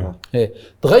 إيه.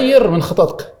 تغير من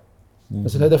خططك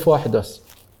بس الهدف واحد بس.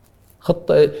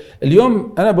 خطه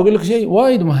اليوم انا بقول لك شيء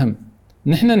وايد مهم،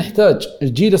 نحن نحتاج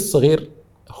الجيل الصغير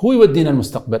هو يودينا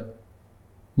المستقبل،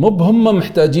 مو بهم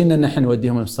محتاجين ان احنا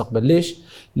نوديهم المستقبل. ليش؟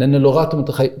 لان لغاتهم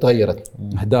تغيرت،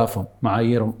 اهدافهم،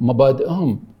 معاييرهم،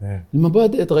 مبادئهم،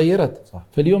 المبادئ تغيرت. صح.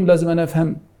 فاليوم لازم انا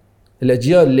افهم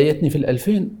الاجيال اللي جتني في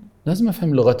ال2000، لازم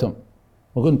افهم لغتهم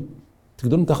واقول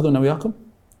تقدرون تاخذون وياكم.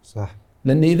 صح.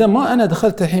 لان اذا ما انا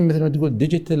دخلت الحين مثل ما تقول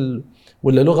ديجيتال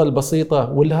ولا لغه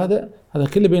البسيطه ولا هذا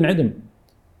كله بينعدم،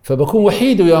 فبكون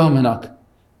وحيد وياهم هناك.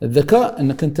 الذكاء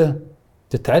انك انت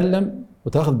تتعلم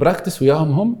وتاخذ براكتس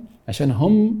وياهم هم، عشان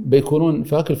هم بيكونون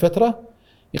في هاك الفتره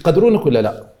يقدرونك ولا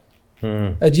لا.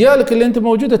 اجيالك اللي انت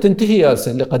موجوده تنتهي يا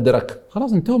اللي قدرك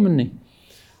خلاص انتهوا مني.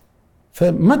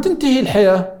 فما تنتهي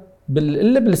الحياه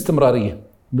الا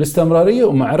بالاستمراريه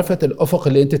ومعرفه الافق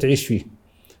اللي انت تعيش فيه،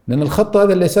 لان الخط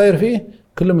هذا اللي ساير فيه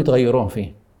كلهم يتغيرون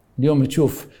فيه. اليوم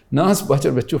تشوف ناس باكر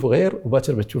بتشوف غير،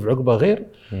 وباكر بتشوف عقبه غير.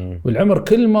 والعمر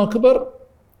كل ما كبر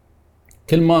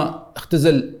كل ما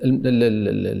اختزل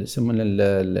يسمونه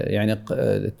يعني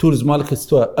التولز مالك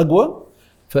استوى اقوى.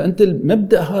 فانت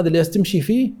المبدا هذا اللي تمشي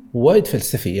فيه وايد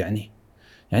فلسفي.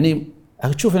 يعني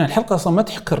تشوف ان الحلقه اصلا ما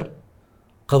تحكر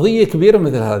قضيه كبيره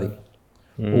مثل هذه،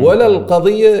 ولا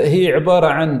القضيه هي عباره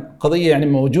عن قضيه يعني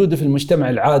موجوده في المجتمع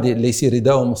العادي اللي يصير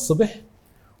يداوم الصبح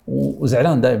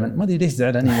وزعلان دائما. ما ادري ليش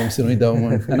زعلانين يوم يصيرون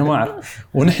يداومون، انا ما اعرف.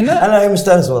 ونحن انا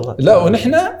مستانس والله. لا،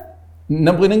 ونحن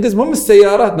نبغى ننجز مو من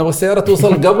السيارات، نبغى السيارة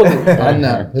توصل قبل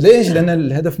عنا. ليش؟ لأن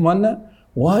الهدف مالنا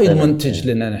وايد منتج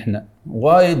لنا، نحن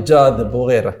وايد جاذب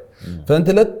وغيره. فأنت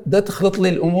لا تخلط لي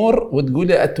الأمور وتقول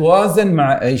لي أتوازن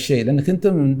مع أي شيء، لأنك أنت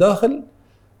من داخل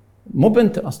مو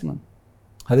بنت أصلا،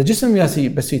 هذا جسم ياسي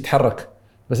بس يتحرك،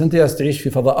 بس أنت ياس تعيش في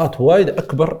فضاءات وايد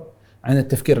أكبر عن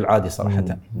التفكير العادي صراحة.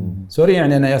 سوري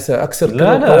يعني أنا ياس أكسر كل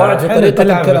القواعد في طريقة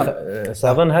الكلام.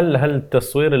 أظن هل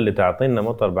التصوير اللي تعطينا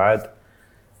مطر بعد،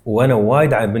 وانا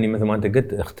وايد عاجبني مثل ما انت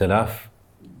قلت اختلاف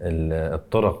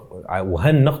الطرق،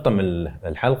 وهالنقطه من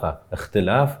الحلقه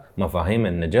اختلاف مفاهيم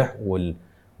النجاح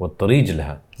والطريق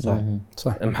لها.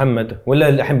 صح. محمد ولا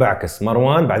الحين بعكس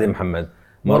مروان بعدين محمد.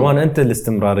 مروان انت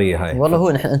الاستمراريه هاي. والله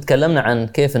هو نحن تكلمنا عن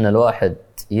كيف ان الواحد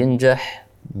ينجح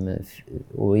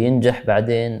وينجح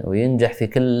بعدين وينجح في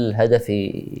كل هدف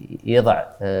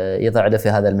يضع له في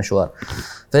هذا المشوار.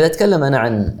 فاذا اتكلم انا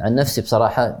عن نفسي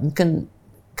بصراحه، يمكن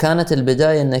كانت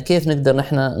البداية إن كيف نقدر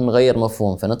نحن نغير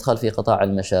مفهوم، فندخل في قطاع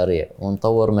المشاريع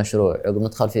ونطور مشروع، عقب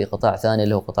ندخل في قطاع ثاني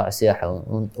اللي هو قطاع السياحة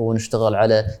ونشتغل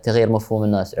على تغيير مفهوم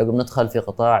الناس، عقب ندخل في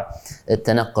قطاع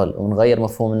التنقل ونغير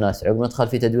مفهوم الناس، عقب ندخل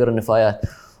في تدوير النفايات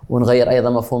ونغير أيضا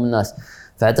مفهوم الناس.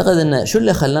 فأعتقد إن شو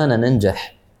اللي خلانا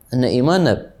ننجح إن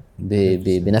إيماننا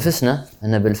بنفسنا،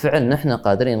 أن بالفعل نحن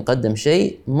قادرين نقدم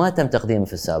شيء ما تم تقديمه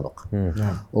في السابق،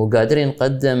 وقادرين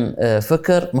نقدم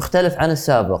فكر مختلف عن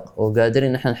السابق،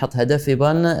 وقادرين نحن نحط هدف في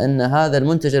بالنا أن هذا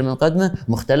المنتج اللي بنقدمه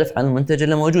مختلف عن المنتج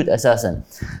اللي موجود أساسا.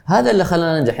 هذا اللي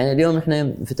خلانا ننجح. يعني اليوم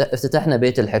نحن افتتحنا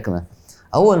بيت الحكمة،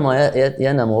 أول ما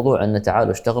يانا موضوع أن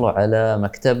تعالوا اشتغلوا على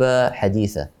مكتبة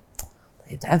حديثة.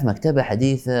 تعرف مكتبة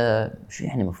حديثة شو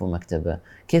يعني؟ مفهوم مكتبة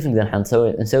كيف نقدر نحن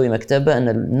نسوي مكتبة ان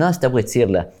الناس تبغى تصير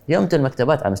له؟ اليوم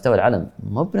المكتبات على مستوى العالم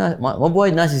مو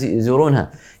بوايد ناس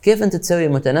يزورونها. كيف انت تسوي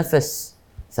متنفس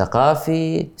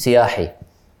ثقافي سياحي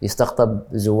يستقطب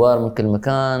زوار من كل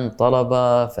مكان،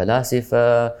 طلبة،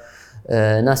 فلاسفة،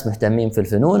 ناس مهتمين في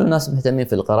الفنون، وناس مهتمين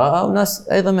في القراءة، وناس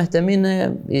ايضا مهتمين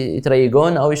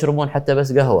يتريقون او يشربون حتى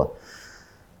بس قهوة.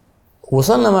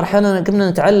 وصلنا مرحلة قمنا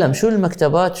نتعلم شو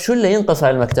المكتبات، شو اللي ينقص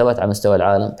على المكتبات على مستوى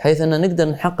العالم، بحيث أن نقدر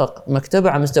نحقق مكتبة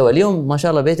على مستوى. اليوم ما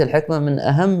شاء الله بيت الحكمة من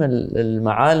أهم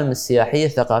المعالم السياحية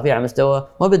الثقافية على مستوى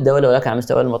ما بالدولة ولكن على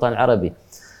مستوى الوطن العربي.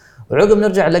 وعقب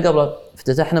نرجع لقبل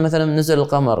افتتحنا مثلا نزل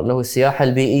القمر اللي هو السياحة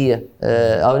البيئية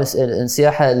أو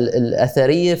السياحة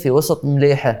الأثرية في وسط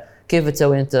مليحة. كيف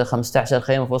تسوي أنت 15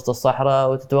 خيمة في وسط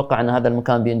الصحراء وتتوقع أن هذا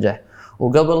المكان بينجح؟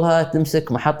 وقبلها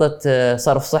تمسك محطة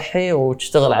صرف صحي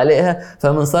وتشتغل عليها،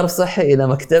 فمن صرف صحي إلى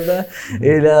مكتبة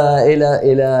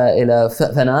إلى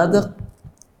فنادق.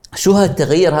 شو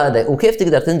هالتغيير هذا وكيف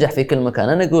تقدر تنجح في كل مكان؟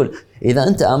 أنا أقول إذا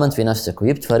أنت آمنت في نفسك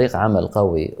وجبت فريق عمل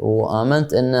قوي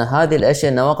وآمنت أن هذه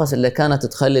الأشياء النواقص اللي كانت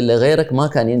تخلي اللي غيرك ما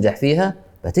كان ينجح فيها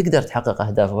بتقدر تحقق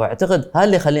أهدافك. وأعتقد هذا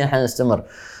اللي يخلينا احنا نستمر.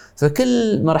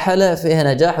 فكل مرحلة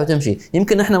فيها نجاح وتمشي.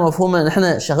 يمكن احنا مفهومنا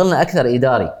احنا شغلنا أكثر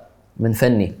إداري من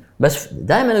فني، بس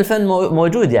دائما الفن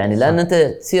موجود يعني، لأن أنت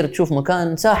تصير تشوف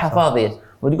مكان ساحة فاضية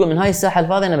وتقول من هاي الساحة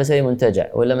الفاضية أنا بسوي منتجع،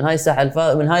 ولا من هاي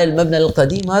الساحة من هاي المبنى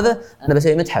القديم هذا أنا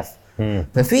بسوي متحف.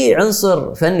 ففي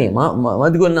عنصر فني،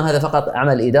 ما تقول إن هذا فقط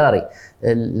عمل إداري،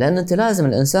 لأن أنت لازم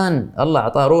الإنسان الله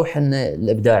أعطاه روح إن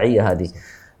الإبداعية هذه.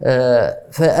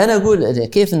 فأنا أقول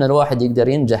كيف إن الواحد يقدر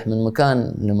ينجح من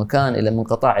مكان لمكان إلى من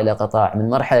قطاع إلى قطاع، من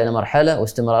مرحلة إلى مرحلة،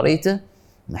 واستمراريته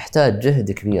محتاج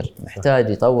جهد كبير، محتاج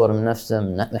يطور من نفسه،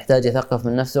 محتاج يثقف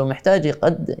من نفسه، ومحتاج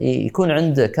يكون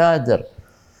عنده كادر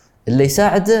اللي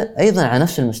يساعده أيضا على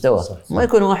نفس المستوى. ما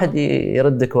يكون واحد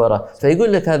يردك وراه.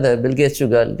 فيقول لك هذا بيل جيتس شو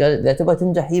قال إذا تبغى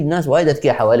تنجح جيب ناس وايد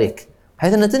أذكياء حواليك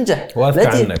بحيث أن تنجح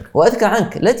وأذكى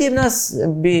عنك. لا تجيب ناس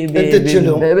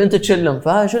أنت تشلهم،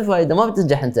 فها شو الفائدة؟ ما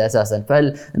بتنجح أنت أساسا.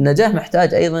 فالنجاح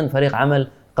محتاج أيضا فريق عمل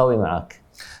قوي معك.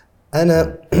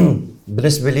 أنا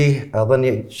بالنسبة لي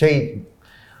أظني شيء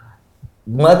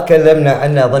ما تكلمنا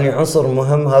عنه، أظني عنصر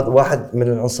مهم، هذا واحد من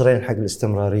العنصرين حق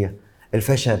الاستمرارية،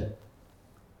 الفشل.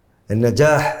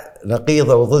 النجاح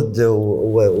نقيضه وضده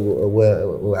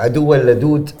وعدوه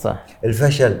اللدود. صح.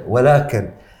 الفشل، ولكن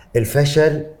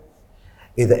الفشل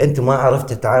إذا أنت ما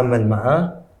عرفت تتعامل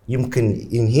معاه يمكن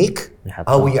ينهيك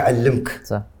أو يعلمك.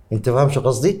 صح. أنت فاهم شو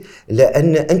قصدي؟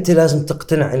 لأن أنت لازم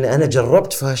تقتنع أن أنا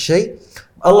جربت في هالشيء،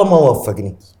 الله ما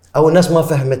وفقني، أو الناس ما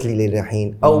فهمت لي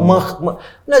للحين، أو ما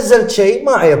نزلت شيء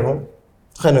ما عيبهم،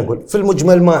 خلينا نقول في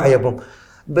المجمل ما عيبهم.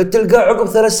 بتلقى عقب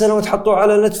 3 سنوات حطوه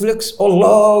على نتفليكس،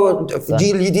 الله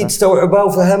جيل جديد استوعبه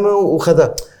وفهمه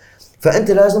وخذه.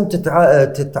 فأنت لازم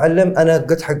تتعلم. أنا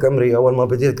قلت حق عمري أول ما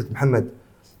بديت قلت محمد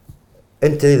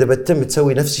أنت إذا بتتم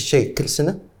تسوي نفس الشيء كل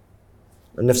سنة،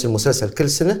 نفس المسلسل كل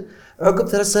سنة، عقب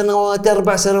 3 سنوات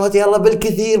 4 سنوات يلا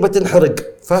بالكثير بتنحرق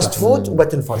فاست فود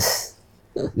وبتنفاس.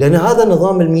 لأن هذا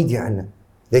نظام الميديا عنا،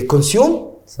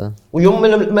 يكونسيوم ويوم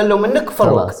ملوا منك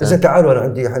فرق. إذا تعالوا أنا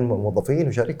عندي الحين موظفين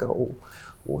وشركة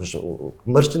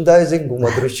ومرشندايزنج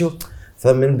وما أدري شو.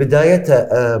 فمن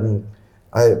بدايتها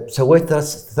سويت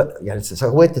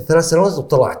 3 سنوات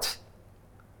وطلعت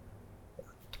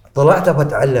أبى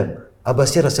أتعلم، أبى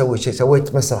أصير أسوي شيء.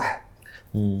 سويت مسرح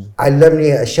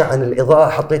علمني أشياء عن الإضاءة،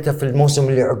 حطيتها في الموسم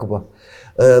اللي عقبه.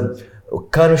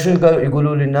 كانوا شو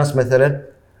يقولوا لي الناس مثلا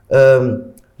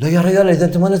لا يا ريال إذا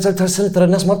أنت ما نزلت هالسنة ترى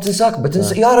الناس ما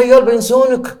بتنساك. يا ريال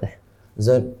بينسونك.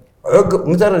 زين عقب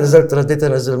متى نزلت؟ رديت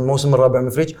أنزل الموسم الرابع من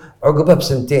فريج عقبها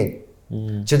بسنتين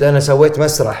كذا. أنا سويت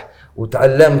مسرح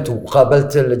وتعلمت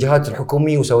وقابلت الجهات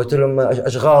الحكومية وسويت لهم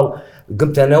أشغال،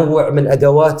 قمت أنوع من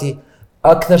أدواتي.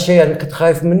 أكثر شيء أنا كنت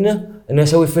خايف منه إني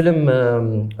أسوي فيلم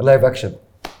لايف أكشن.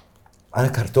 أنا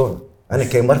كرتون، أنا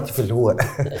كيمرتي في اللي هو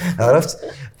عرفت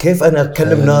كيف أنا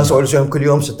أتكلم ناس وأقول كل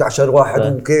يوم 16 واحد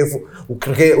وكيف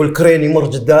والكرين يمر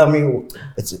قدامي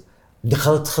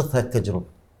دخلت خذت هالتجربة.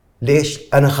 ليش؟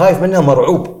 أنا خايف منها،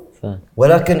 مرعوب.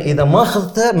 ولكن إذا ما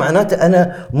خذتها معناته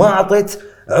أنا ما أعطيت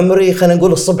عمري خلينا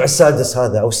نقول الصبع السادس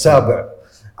هذا أو السابع.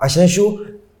 عشان شو؟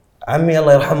 عمي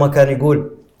الله يرحمه كان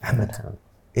يقول أحمد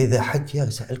إذا حد يا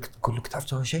سألك تقول لك تعرف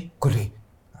تسوي شيء؟ قل لي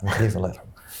عم خليفة الله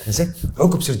يرحمه. زين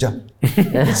عقب سرجان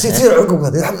يصير عقب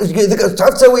هذا إذا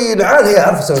تعرف تسوي نعال هي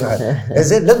عارفة تسوي نعال.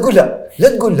 زين لا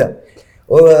تقول لا.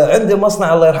 وعنده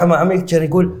مصنع الله يرحمه عمي كان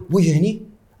يقول ويهني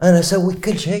أنا أسوي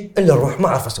كل شيء إلا الروح ما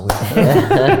أعرف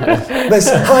أسويها. بس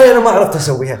هاي أنا ما عرفت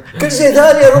أسويها، كل شيء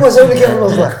ثاني أروح أسوي لك إياه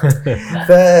بالمصنع.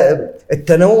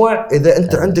 فالتنوع إذا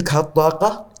أنت عندك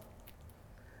هالطاقة،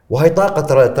 وهي طاقة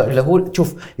ترى اللي هو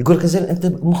شوف يقول لك زين أنت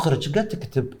مخرج قاعد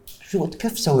تكتب شو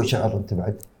كيف تسوي شعر أنت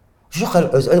بعد شو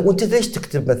وأنت ليش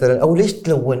تكتب مثلا أو ليش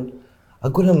تلون؟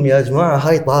 أقول لهم يا جماعة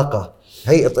هاي طاقة،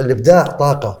 هي الإبداع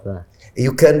طاقة.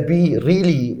 You can be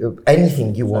really anything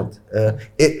you want.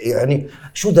 يعني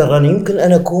شو دراني يمكن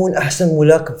أنا أكون أحسن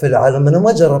ملاكم في العالم، أنا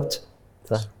ما جربت.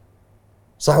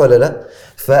 صح ولا لا؟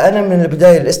 فانا من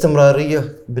البدايه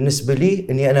الاستمراريه بالنسبه لي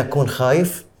اني انا اكون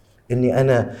خايف، اني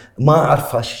انا ما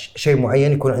اعرف شيء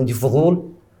معين، يكون عندي فضول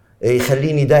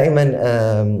يخليني دائما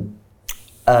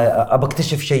ابى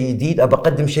اكتشف شيء جديد، ابى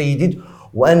اقدم شيء جديد.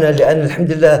 وانا لان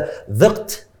الحمد لله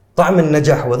ذقت طعم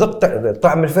النجاح وذقت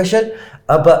طعم الفشل،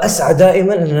 ابى اسعى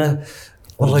دائما ان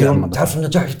والله يوم تعرف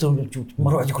النجاح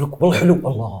مره واحد يقول لك والله حلو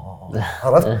الله،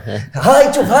 عرفت؟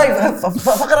 هاي شوف هاي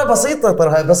فقره بسيطه، ترى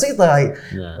هاي بسيطه، هاي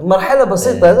مرحله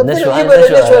بسيطه. نشوه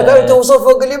انت وصل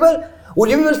فوق الجبل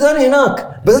واليمين الثاني هناك،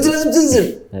 بس انت لازم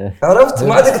تنزل، عرفت؟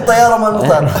 ما عندك الطياره مال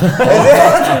المطار.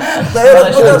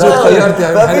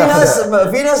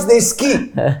 في ناس they ski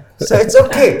so it's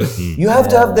okay you have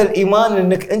to have الايمان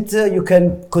انك انت you can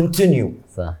continue.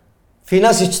 صح. في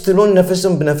ناس يقتلون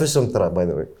نفسهم بنفسهم ترى by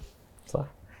the way. صح.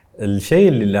 الشيء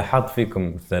اللي لاحظت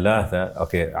فيكم ثلاثة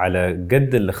اوكي على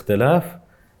قد الاختلاف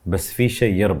بس في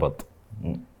شيء يربط.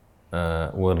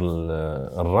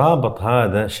 والرابط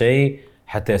هذا شيء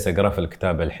حتى اقراه في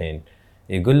الكتاب الحين،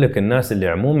 يقول لك الناس اللي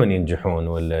عموما ينجحون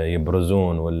ولا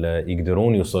يبرزون ولا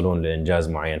يقدرون يوصلون لانجاز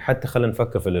معين، حتى خلينا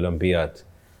نفكر في الاولمبياد.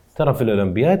 ترى في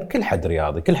الاولمبياد كل حد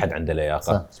رياضي، كل حد عنده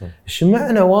لياقه. ايش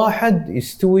معنى واحد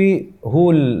يستوي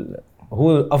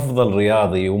هو افضل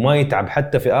رياضي وما يتعب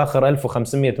حتى في اخر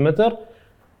 1500 متر،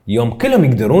 يوم كلهم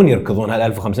يقدرون يركضون هال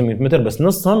 1500 متر بس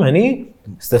نصهم هني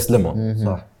استسلموا.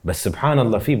 صح. بس سبحان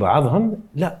الله في بعضهم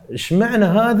لا، ايش معنى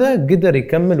هذا قدر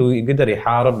يكمل ويقدر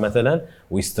يحارب مثلا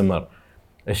ويستمر.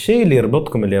 الشيء اللي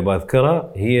يربطكم اللي ابغى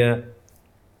اذكره هي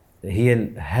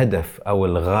الهدف او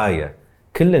الغايه.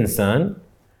 كل انسان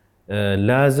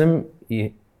لازم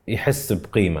يحس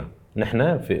بقيمه.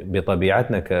 نحن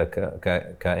بطبيعتنا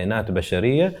ككائنات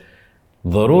بشريه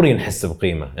ضروري نحس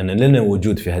بقيمه ان لنا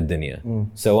وجود في هالدنيا.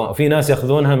 سواء في ناس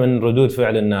ياخذونها من ردود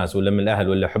فعل الناس ولا من الاهل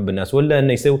ولا حب الناس ولا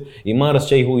انه يمارس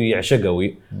شيء هو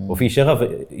يعشقه وفي شغف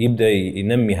يبدا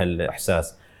ينمي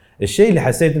هالاحساس. الشيء اللي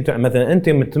حسيت انت مثلا انت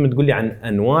تقول لي عن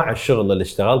انواع الشغل اللي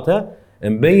اشتغلتها،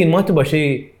 مبين ما تبغى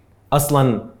شيء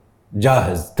اصلا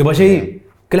جاهز، تبغى شيء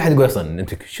كل حد يقول اصلا انت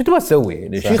شو تبغى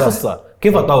تسوي، شيء خصه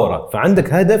كيف اطوره.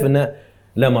 فعندك هدف انه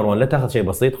لا مروان لا تاخذ شيء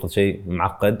بسيط، خذ شيء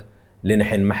معقد لين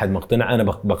الحين ما حد مقتنع، انا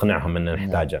بقنعهم ان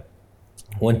نحتاجه.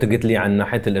 وانت قلت لي عن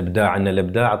ناحيه الابداع، ان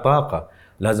الابداع طاقه،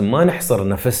 لازم ما نحصر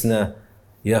نفسنا.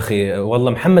 يا اخي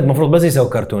والله محمد مفروض بس يسوي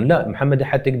كرتون، لا محمد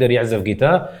حتى يقدر يعزف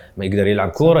جيتار، ما يقدر يلعب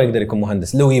كوره، يقدر يكون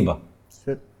مهندس لو يبى.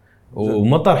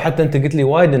 ومطر حتى انت قلت لي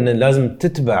وايد ان لازم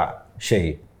تتبع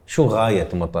شيء. شو غايه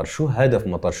مطر؟ شو هدف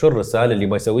مطر؟ شو الرساله اللي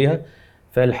بيسويها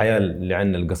في الحياه اللي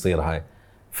عندنا القصيره هاي؟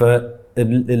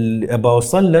 اللي ابى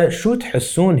اوصل له شو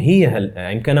تحسون هي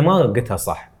يمكن انا ما قلتها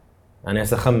صح، انا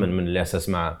اسخمن من اللي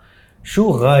اسمعه.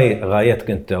 شو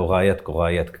غايتك انت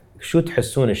وغايتك شو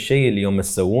تحسون الشيء اللي يوم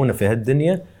تسوونه في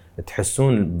هالدنيا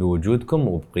تحسون بوجودكم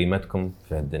وبقيمتكم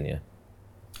في هالدنيا؟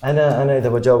 انا اذا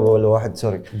بجاوب ولا واحد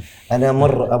سوري، انا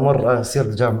امر اسير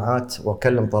الجامعات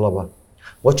واكلم طلبه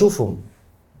واشوفهم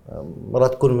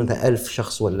مرات تكون مثلا 1000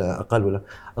 شخص ولا اقل، ولا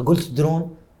اقول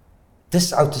تدرون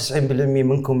 99%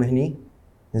 منكم هني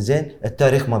زين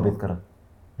التاريخ ما بيذكره.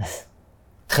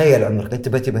 تخيل عمرك انت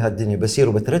بتي بهالدنيا بسير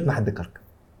وبترد ما حد ذكرك.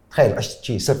 تخيل عشت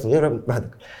شيء صرت ما حد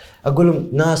ذكر. اقول لهم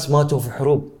ناس ماتوا في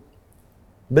حروب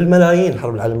بالملايين،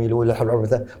 الحرب العالميه الاولى، الحرب العالميه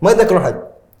الثانيه، ما يذكرون حد.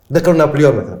 ذكروا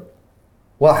نابليون مثلا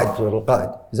واحد القائد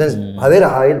زين، هذول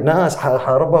عائل ناس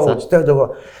حاربوا واجتهدوا.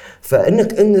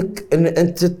 فانك ان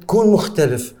انت تكون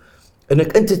مختلف،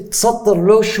 انك انت تسطر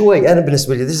له شوي. انا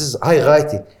بالنسبه لي هاي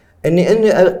غايتي،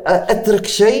 اني اترك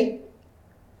شيء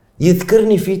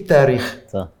يذكرني فيه التاريخ.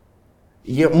 صح.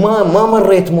 ما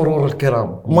مريت مرور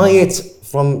الكرام، ما جيت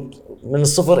من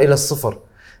الصفر الى الصفر،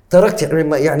 تركت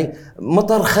يعني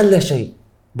مطر خلى شيء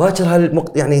باكر.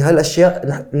 يعني هالاشياء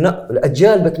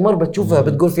الاجيال بتمر بتشوفها،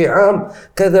 بتقول في عام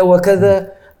كذا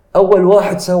وكذا اول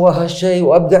واحد سوى هالشيء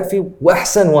وابدع فيه،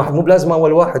 واحسن واحد، مو بلازم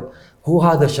اول واحد هو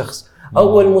هذا الشخص.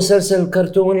 اول مسلسل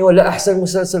كرتوني ولا احسن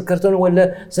مسلسل كرتوني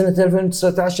ولا سنه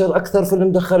 2019 اكثر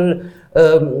فيلم دخل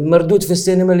مردود في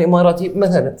السينما الاماراتي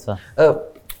مثلا.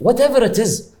 whatever it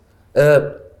is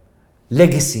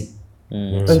legacy.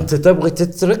 انت تبغي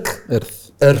تترك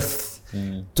ارث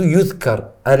يذكر.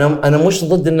 انا مش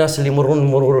ضد الناس اللي يمرون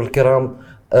مرور الكرام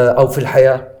او في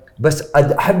الحياه، بس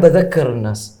احب اذكر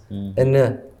الناس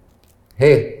انه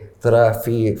هي ترى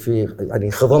في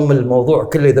يعني خضم الموضوع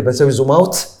كله. اذا بنسوي زوم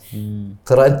اوت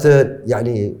ترى انت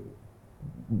يعني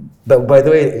باي ذا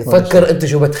واي فكر انت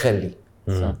شو بتخلي،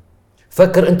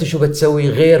 فكر انت شو بتسوي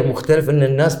غير مختلف، ان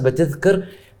الناس بتذكر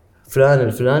فلان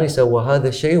الفلاني سوى هذا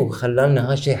الشيء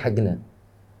وخلانا هالشيء حقنا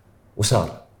وصار.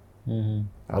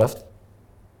 عرفت؟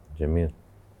 جميل.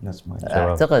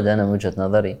 اعتقد انا من وجهة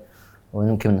نظري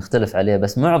ويمكن نختلف عليها،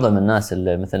 بس معظم الناس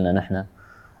اللي مثلنا نحن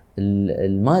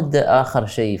المادة آخر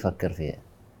شيء يفكر فيه.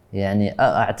 يعني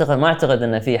ما أعتقد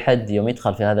أن في حد يوم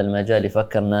يدخل في هذا المجال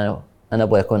يفكر أن أنا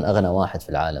أبغى أكون أغنى واحد في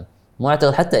العالم. ما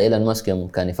أعتقد حتى إيلون ماسك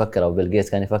كان يفكر أو بيل جيتس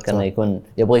كان يفكر أنه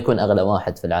يبغى يكون أغنى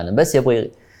واحد في العالم، بس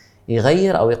يبغى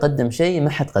يغير أو يقدم شيء ما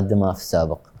حد قدمه في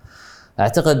السابق.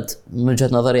 أعتقد من وجهة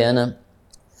نظري أنا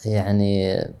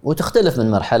يعني، وتختلف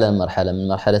من مرحلة لمرحلة، من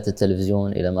مرحلة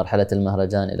التلفزيون إلى مرحلة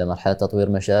المهرجان إلى مرحلة تطوير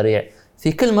مشاريع.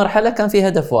 في كل مرحلة كان في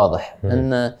هدف واضح،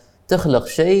 أن تخلق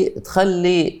شيء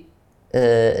تخلي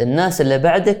الناس اللي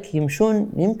بعدك يمشون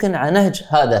يمكن على نهج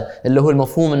هذا اللي هو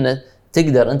المفهوم أنه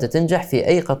تقدر أنت تنجح في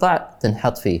أي قطاع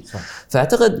تنحط فيه. صح.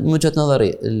 فأعتقد من وجهة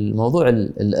نظري الموضوع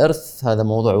الإرث هذا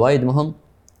موضوع وايد مهم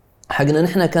حقنا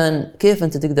نحن. كان كيف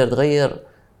أنت تقدر تغير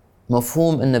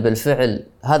مفهوم أنه بالفعل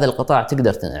هذا القطاع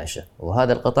تقدر تنعشه،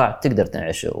 وهذا القطاع تقدر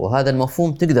تنعشه، وهذا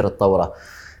المفهوم تقدر تطوره.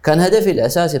 كان هدفي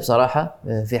الأساسي بصراحة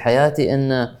في حياتي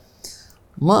أن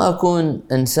ما أكون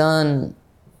إنسان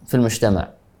في المجتمع،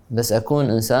 بس أكون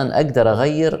إنسان أقدر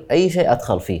أغير أي شيء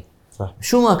أدخل فيه. صح.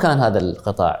 شو ما كان هذا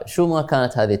القطاع، شو ما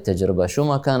كانت هذه التجربة، شو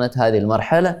ما كانت هذه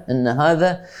المرحلة، أن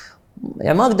هذا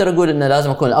يعني ما أقدر أقول إنه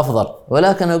لازم أكون الأفضل،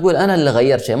 ولكن أقول أنا اللي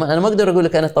غيرت شيء. أنا ما أقدر أقول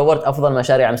لك أنا طورت أفضل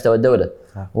مشاريع على مستوى الدولة،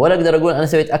 ولا أقدر أقول أنا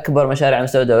سويت أكبر مشاريع على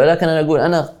مستوى الدولة، ولكن أنا أقول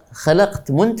أنا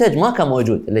خلقت منتج ما كان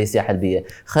موجود اللي هي السياحة البيئية،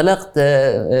 خلقت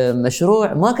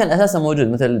مشروع ما كان أساسا موجود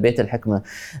مثل بيت الحكمة،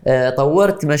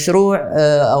 طورت مشروع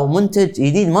أو منتج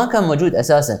جديد ما كان موجود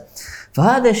أساسا.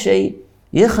 فهذا الشيء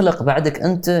يخلق بعدك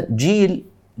أنت جيل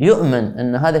يؤمن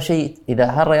أن هذا شيء إذا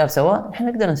هالريال سواه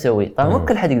إحنا نقدر نسويه. طبعا مو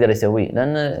كل حد يقدر يسويه،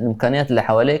 لأن الإمكانيات اللي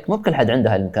حواليك مو كل حد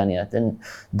عنده هالإمكانيات،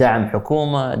 دعم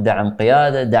حكومة، دعم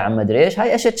قيادة، دعم مدري إيش،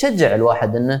 هاي أشياء تشجع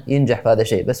الواحد أنه ينجح في هذا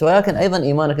الشيء، بس ولكن أيضا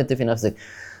إيمانك أنت في نفسك.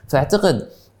 فأعتقد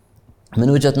من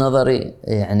وجهة نظري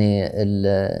يعني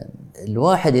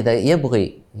الواحد إذا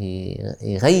يبغي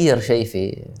يغير شيء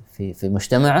في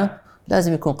مجتمعه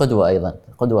لازم يكون قدوة، أيضا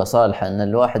قدوة صالحة، أن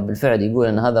الواحد بالفعل يقول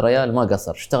أن هذا الرجال ما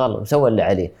قصر، اشتغل وسوى اللي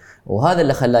عليه، وهذا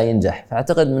اللي خلاه ينجح.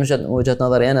 فأعتقد من وجهة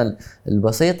نظري أنا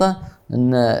البسيطة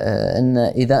أن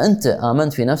إذا أنت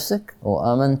آمنت في نفسك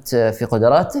وآمنت في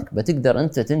قدراتك بتقدر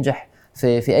أنت تنجح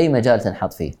في أي مجال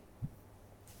تنحط فيه.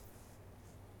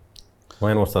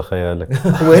 وين وصل خيالك؟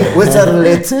 وين صار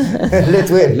ليت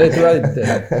وين؟ ليت وايد.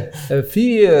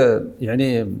 في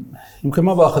يعني يمكن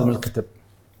ما باخذ من الكتب،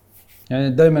 يعني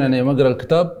دائما انا لما اقرا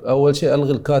الكتاب اول شيء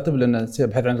الغي الكاتب، لان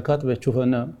ابحث عن الكاتب تشوف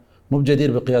انه مو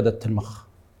بجدير بقياده المخ.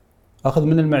 اخذ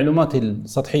من المعلومات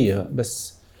السطحيه،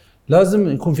 بس لازم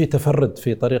يكون في تفرد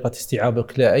في طريقه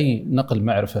استيعابك لاي نقل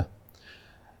معرفه.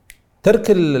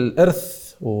 ترك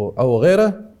الارث او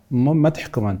غيره ما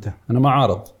تحكم انت، انا ما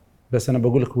عارض، بس انا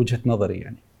بقول لك وجهه نظري.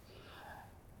 يعني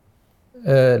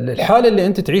الحاله اللي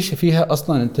انت تعيش فيها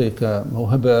اصلا انت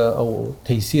كموهبه او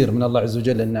تيسير من الله عز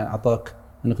وجل انه اعطاك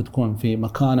انك تكون في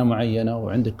مكانه معينه،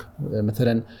 وعندك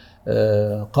مثلا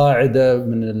قاعده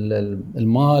من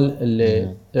المال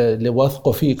اللي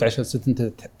واثقوا فيك عشان انت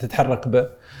تتحرك به،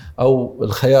 او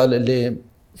الخيال اللي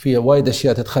فيه وايد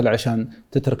اشياء تدخل عشان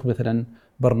تترك مثلا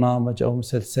برنامج او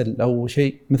مسلسل او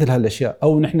شيء مثل هالاشياء،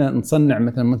 او نحن نصنع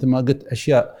مثل ما قلت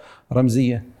اشياء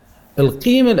رمزيه.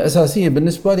 القيمه الاساسيه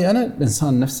بالنسبه لي انا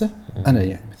الانسان نفسه. انا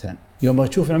يعني مثلا يوم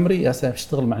اشوف عمري يا سلام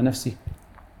اشتغل مع نفسي،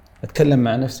 اتكلم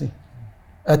مع نفسي،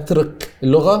 اترك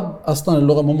اللغه، اصلا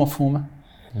اللغه مو مفهومه.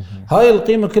 هاي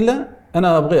القيمه كلها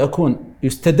انا ابغي اكون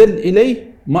يستدل الي،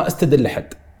 ما استدل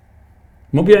لحد.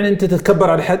 مو يعني انت تتكبر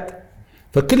على حد،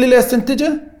 فكل اللي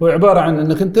استنتجه هو عباره عن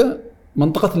انك انت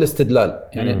منطقه الاستدلال،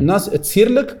 يعني الناس تسير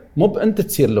لك مو بانت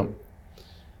تسير لهم.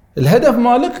 الهدف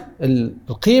مالك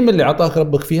القيمه اللي عطاك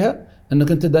ربك فيها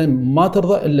انك انت دائما ما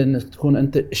ترضى الا انك تكون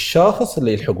انت الشاخص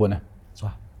اللي يلحقونه.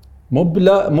 صح. مو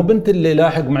بنت اللي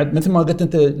لاحق مع، مثل ما قلت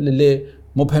انت اللي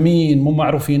مبهمين مو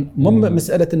معروفين. مو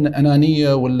مساله ان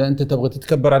انانيه ولا انت تبغى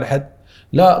تتكبر على حد،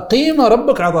 لا، قيمه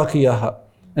ربك عطاك اياها،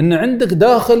 ان عندك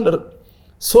داخل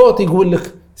صوت يقول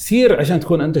لك سير عشان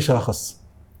تكون انت شاخص.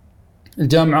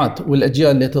 الجامعات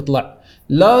والاجيال اللي تطلع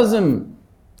لازم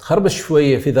تخربش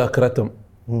شويه في ذاكرتهم،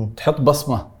 تحط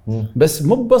بصمه، بس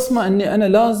مو بصمه اني انا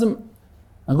لازم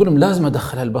اقول لهم لازم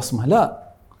ادخل هالبصمه،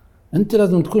 لا، انت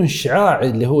لازم تكون الشعاع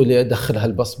اللي هو اللي يدخل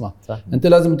هالبصمه. صح. انت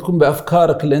لازم تكون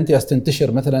بافكارك اللي انت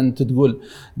تنتشر. مثلا انت تقول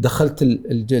دخلت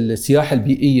السياحه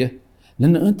البيئيه،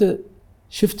 لان انت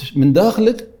شفت من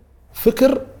داخلك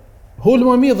فكر هو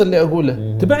المميض اللي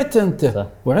اقوله، تبعت انت. صح.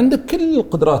 وعندك كل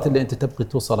القدرات اللي انت تبغي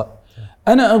توصلها.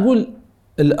 انا اقول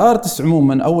الارتس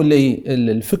عموما او اللي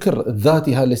الفكر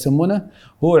الذاتي هذا اللي يسمونه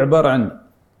هو عباره عن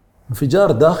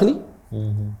انفجار داخلي،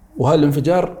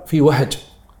 وهالانفجار فيه وهج،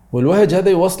 والوهج هذا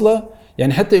يوصله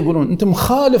يعني حتى يقولون انت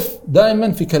مخالف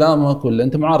دائما في كلامك ولا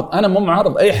انت معارض. انا مو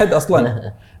معارض اي حد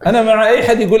اصلا، انا مع اي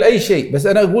حد يقول اي شيء، بس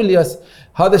انا اقول ياس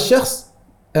هذا الشخص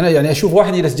انا يعني اشوف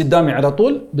واحد يجلس قدامي على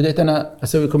طول بديت انا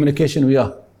اسوي كوميونيكيشن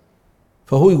وياه،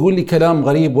 فهو يقول لي كلام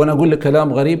غريب وانا اقول له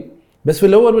كلام غريب، بس في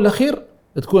الاول والاخير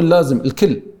تكون لازم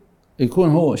الكل يكون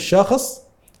هو الشخص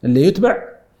اللي يتبع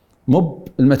مو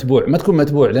المتبوع، ما تكون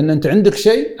متبوع، لان انت عندك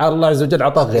شيء على الله عز وجل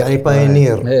عطاك غير يعني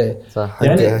بايونير. ايه صح.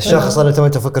 يعني الشخص انا تم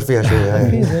افكر فيها شوي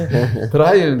هاي. ترى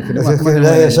هاي الكلمات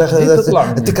لا يا شيخ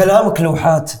انت كلامك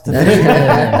لوحات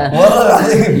والله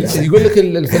العظيم. يقول لك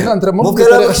الفنان ترى مو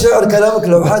كلامك شعر، كلامك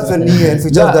لوحات فنيه،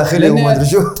 انفجار داخلي وما ادري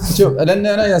شو. شوف لان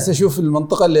انا ياس اشوف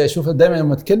المنطقه اللي اشوفها دائما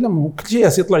لما اتكلم هو كل شيء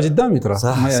يطلع قدامي ترى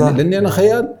صح يعني صح. لاني انا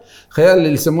خيال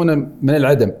اللي يسمونه من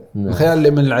العدم. الخيال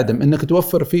اللي من العدم انك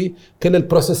توفر فيه كل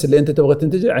البروسيس اللي انت تبغى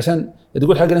تنتجه عشان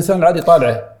تقول حق الانسان العادي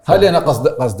طالعه. هذا انا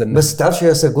قصد بس تعرف شو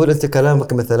ياس اقول؟ انت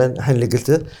كلامك مثلا الحين اللي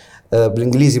قلته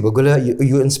بالانجليزي بقولها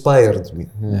يو انسبايرد مي،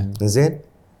 زين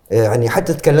يعني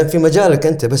حتى تتكلم في مجالك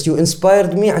انت، بس يو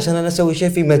انسبايرد مي عشان انا اسوي شيء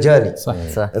في مجالي. صح.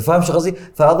 فاهم شو قصدي؟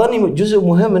 فاظني جزء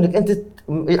مهم انك انت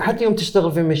حتى يوم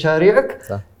تشتغل في مشاريعك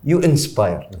يو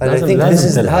انسباير.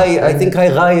 اي ثينك هاي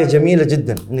غايه جميله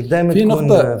جدا انك دائما في تكون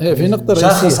نقطه في نقطه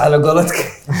شاخص رئيسيه على قولتك.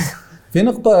 في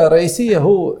نقطه رئيسيه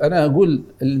هو انا اقول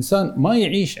الانسان ما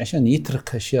يعيش عشان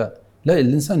يترك اشياء، لا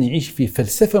الانسان يعيش في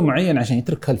فلسفه معينه عشان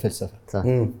يترك هالفلسفه. صح.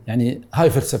 يعني هاي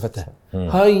فلسفته،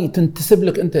 هاي تنتسب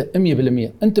لك انت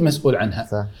 100%، انت مسؤول عنها.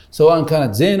 صح. سواء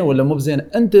كانت زينه ولا مو بزينه،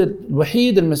 انت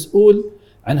الوحيد المسؤول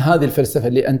عن هذه الفلسفه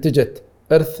اللي انتجت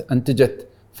ارث، انتجت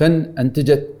فن،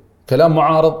 انتجت كلام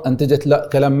معارض، انتجت لا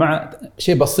كلام مع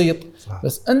شيء بسيط. صح.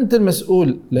 بس انت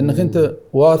المسؤول لانك انت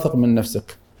واثق من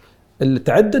نفسك.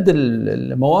 تعدد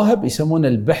المواهب يسمونه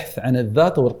البحث عن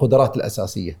الذات والقدرات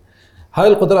الاساسيه. هاي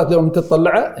القدرات يوم انت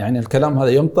تطلعها، يعني الكلام هذا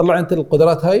يوم تطلع انت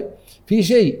القدرات هاي في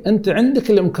شيء انت عندك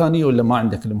الامكانيه ولا ما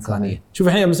عندك الامكانيه. شوف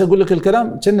الحين مثلا اقول لك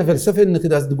الكلام كأنه فلسفه، انك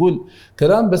لازم تقول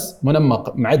كلام بس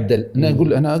منمق معدل، انا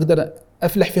اقول انا اقدر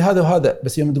افلح في هذا وهذا،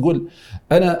 بس يوم تقول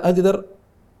انا اقدر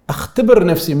اختبر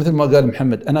نفسي مثل ما قال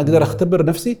محمد، انا اقدر اختبر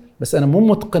نفسي بس انا مو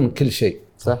متقن كل شيء.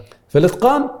 صح.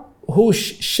 فالاتقان هو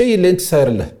الشيء اللي انت ساير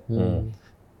له.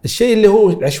 الشيء اللي هو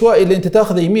العشوائي اللي انت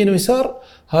تاخذه يمين ويسار،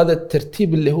 هذا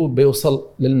الترتيب اللي هو بيوصل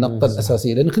للنقطه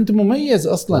الاساسيه، لانك انت مميز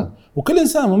اصلا وكل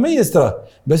انسان مميز ترى،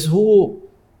 بس هو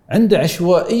عنده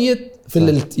عشوائيه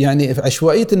في يعني في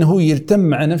عشوائيه انه هو يلتم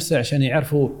مع نفسه عشان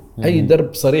يعرف هو اي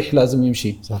درب صريح لازم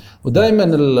يمشي. ودائما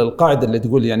القاعده اللي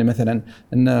تقول يعني مثلا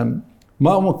ان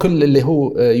ما كل اللي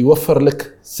هو يوفر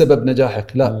لك سبب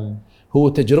نجاحك، لا هو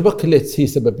تجربك اللي هي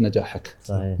سبب نجاحك.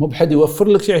 صحيح. مو بحد يوفر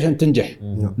لك شيء عشان تنجح.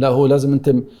 لا هو لازم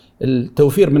انت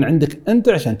التوفير من عندك انت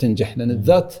عشان تنجح، لان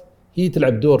الذات هي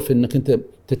تلعب دور في انك انت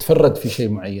تتفرد في شيء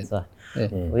معين. صح.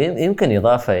 ويمكن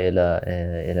اضافه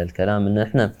الى الكلام ان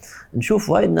احنا نشوف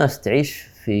وايد ناس تعيش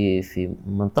في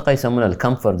منطقه يسمونها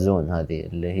الكمفورت زون، هذه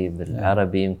اللي هي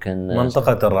بالعربي يمكن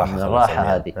منطقه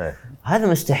الراحه هذه. هذا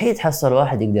مستحيل تحصل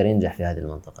واحد يقدر ينجح في هذه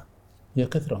المنطقه. يا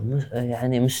كثرة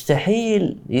يعني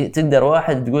مستحيل تقدر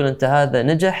واحد تقول انت هذا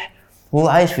نجح هو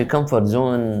عايش في كمفورت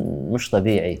زون مش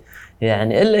طبيعي،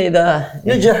 يعني الا اذا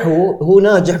نجح. هو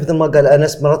ناجح مثل ما قال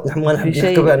انس، مرات ما نحب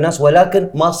نحكي على الناس، ولكن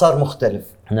ما صار مختلف.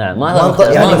 نعم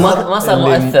ما صار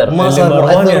مؤثر. ما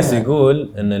صار مؤثر. يقول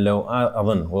ان لو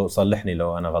اظن وصلحني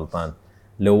لو انا غلطان،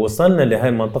 لو وصلنا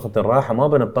لهي منطقة الراحة ما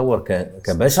بنتطور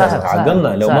كبشر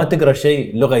عقلنا لو ما تقرأ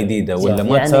شيء لغة جديدة ولا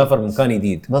ما يعني تسافر مكان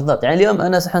جديد. بالضبط. يعني اليوم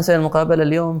أنا حنسوي المقابلة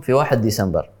اليوم في 1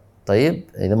 ديسمبر. طيب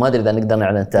إذا ما أدري إذا نقدر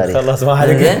نعلن التاريخ. خلاص ما حد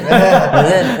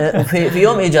زين في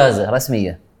يوم إجازة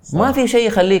رسمية. ما في شيء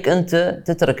يخليك أنت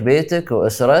تترك بيتك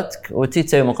وأسرتك وتيجي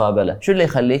تسوي مقابلة. شو اللي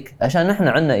يخليك؟ عشان نحن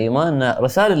عندنا إيمان أن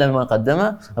رسالة اللي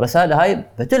نقدمها رسالة هاي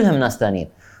بتلهم ناس ثانيين،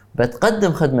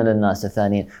 بتقدم خدمة للناس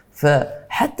الثانيين.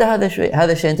 فحتى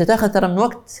هذا الشيء انت تاخذ ترى من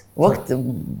وقت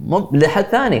لحد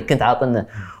ثاني كنت عاطلنا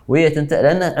ويا انت،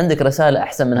 لان عندك رساله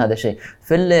احسن من هذا الشيء.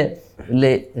 فاللي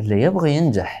اللي يبغى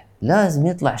ينجح لازم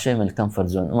يطلع شيء من الكمفورت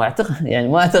زون. واعتقد يعني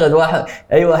ما اعتقد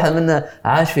اي واحد منا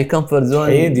عاش في كمفورت زون.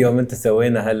 عيد يوم انت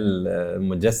سوينا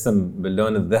هالمجسم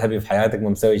باللون الذهبي في حياتك ما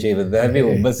مسوي شيء بالذهبي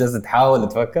وبس تحاول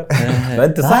تفكر.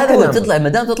 فانت صح هذا هو تطلع، ما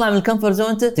دام تطلع من الكمفورت زون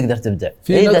انت تقدر تبدع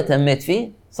اذا تميت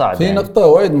فيه. صعب. في يعني نقطة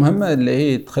وايد مهمة اللي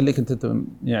هي تخليك انت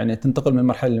يعني تنتقل من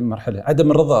مرحلة لمرحلة،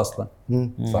 عدم الرضا اصلا.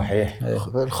 صحيح.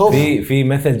 الخوف. في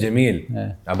مثل جميل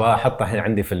ابغى احطه الحين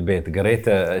عندي في البيت،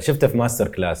 قريته شفته في ماستر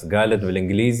كلاس، قالت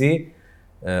بالانجليزي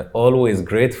always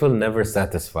grateful never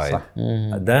satisfied.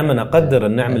 دائما اقدر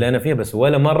النعمة اللي انا فيها بس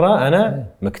ولا مرة انا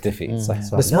مكتفي. صح.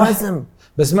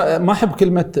 بس ما احب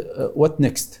كلمة what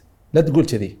next. لا تقول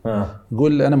كذي.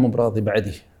 قول انا مو براضي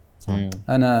بعدي.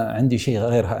 انا عندي شيء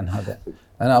غير عن هذا،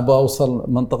 انا ابغى اوصل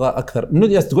منطقه اكثر. منو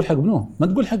جالس تقول حق منو؟ ما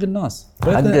تقول حق الناس،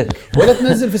 حقك. ولا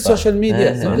تنزل في السوشيال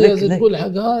ميديا، لك. جالس تقول حق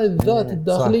هاي الذات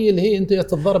الداخليه اللي هي انت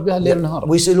تتضارب بها الليل والنهار.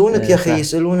 ويسالونك يا اخي،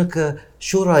 يسالونك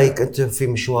شو رايك انت في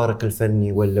مشوارك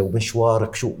الفني ولا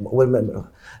مشوارك شو،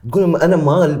 تقول انا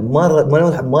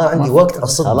ما عندي وقت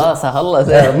اصد، خلاص خلص.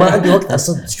 ما عندي وقت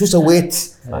اصد شو سويت.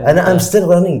 انا ام ستيل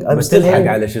رانينج، ام ستيل بتلحق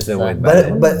على شو سويت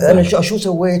بعد. انا شو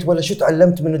سويت ولا شو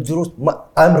تعلمت من الدروس.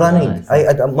 ام رانينج،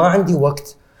 ما عندي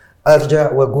وقت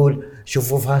ارجع واقول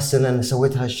شوفوا في هالسنه انا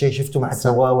سويت هالشيء، شفتوا ما حد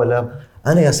سواه ولا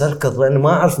انا يا اركض، لان ما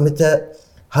اعرف متى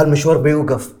هالمشوار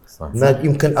بيوقف. ما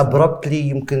يمكن ابربتلي،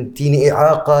 يمكن تيني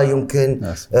اعاقه، يمكن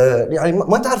يعني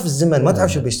ما تعرف الزمن، ما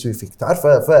تعرف شو بيستوي فيك، تعرف.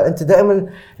 فانت دائما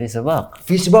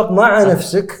في سباق مع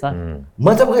نفسك. صح.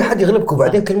 ما تبغي حد يغلبك،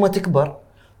 وبعدين كل ما تكبر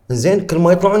زين كل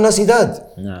ما يطلعون الناس جداد.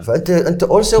 نعم. فانت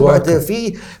اولسو بعد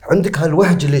في عندك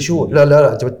هالوهج اللي شو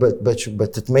لا انت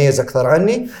بتتميز اكثر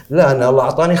عني، لا انا الله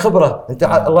اعطاني خبره، انت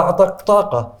الله اعطاك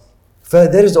طاقه.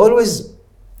 فذير از اولويز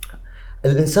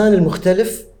الانسان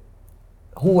المختلف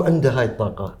هو عنده هاي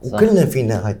الطاقه، وكلنا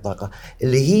فينا هاي الطاقه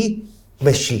اللي هي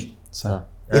مشي. صح.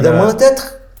 اذا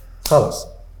ماتت خلاص.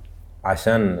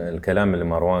 عشان الكلام اللي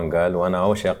مروان قال، وانا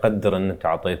اول شيء اقدر ان انتم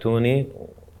اعطيتوني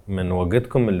من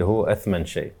وقتكم اللي هو اثمن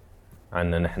شيء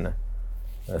عنا نحن.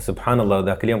 سبحان الله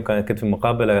ذاك اليوم كنت في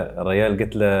مقابله، ريال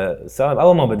قلت له سؤال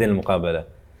اول ما بدينا المقابله،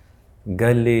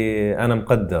 قال لي انا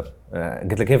مقدر.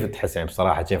 قلت له كيف تحس يعني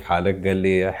بصراحه كيف حالك؟ قال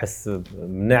لي احس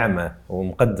بنعمه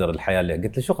ومقدر الحياه اللي.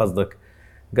 قلت له شو قصدك؟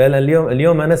 قال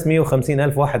اليوم انس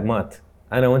 150,000 واحد مات،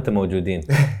 انا وانت موجودين.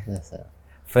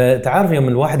 فتعرف يوم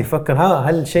الواحد يفكر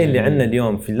هالشيء اللي عندنا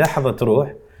اليوم في لحظه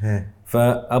تروح.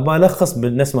 فابى الخص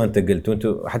بالنفس ما انت قلت،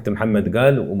 وانتم حتى محمد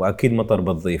قال، واكيد مطر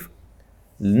بتضيف.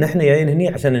 نحن جايين هني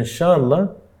عشان ان شاء الله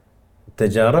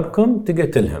تجاربكم تقدر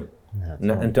تلهم.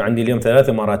 انتم عندي اليوم 3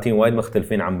 اماراتيين وايد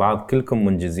مختلفين عن بعض، كلكم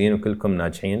منجزين وكلكم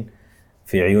ناجحين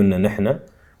في عيوننا نحن.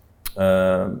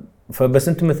 فبس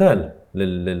انتم مثال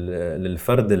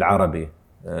للفرد العربي،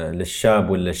 للشاب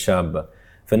ولا الشابه.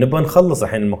 فنبغى نخلص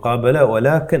الحين المقابله،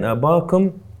 ولكن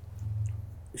اباكم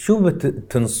شو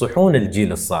بتنصحون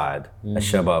الجيل الصاعد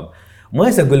الشباب؟ ما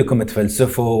يسأقول لكم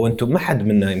تفلسفوا وانتم ما حد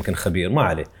منا يمكن خبير، ما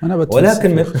عليه،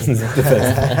 ولكن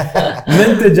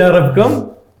من تجاربكم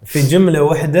في جمله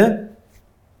واحده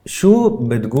شو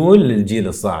بتقول للجيل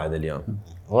الصاعد اليوم؟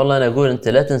 والله انا اقول انت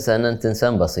لا تنسى ان انت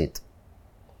انسان بسيط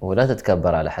ولا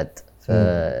تتكبر على حد.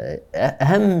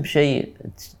 فاهم شيء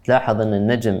تلاحظ ان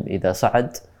النجم اذا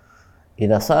صعد،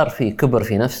 اذا صار في كبر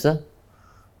في نفسه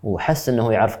وحس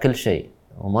انه يعرف كل شيء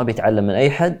وما بيتعلم من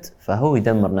اي حد، فهو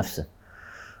يدمر نفسه.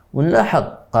 ونلاحظ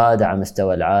قادة على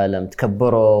مستوى العالم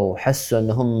تكبروا وحسوا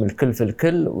انهم الكل في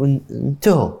الكل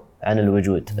وانتهوا عن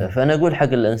الوجود. فانا اقول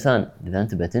حق الانسان اذا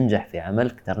انت بتنجح في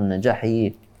عملك، ترى النجاح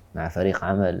يجي مع فريق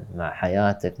عمل، مع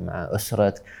حياتك، مع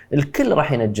اسرتك، الكل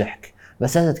راح ينجحك.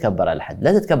 بس لا تتكبر على حد،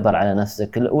 لا تتكبر على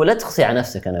نفسك ولا تقسي على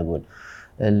نفسك. انا اقول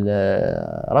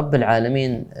رب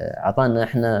العالمين اعطانا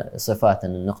احنا صفات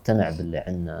ان نقتنع باللي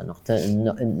عندنا،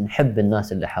 نحب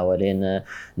الناس اللي حوالينا،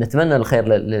 نتمنى الخير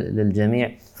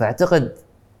للجميع. فاعتقد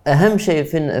اهم شيء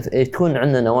في تكون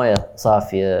عندنا نوايا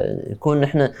صافيه، يكون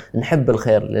احنا نحب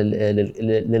الخير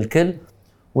للكل،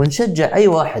 ونشجع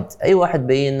اي واحد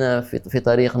بينا في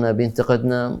طريقنا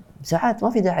بينتقدنا. ساعات ما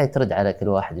في داعي ترد على كل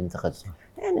واحد ينتقد،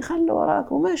 يعني خلي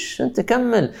وراك ومش انت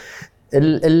كمل.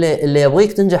 اللي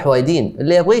يبغيك تنجح وايدين،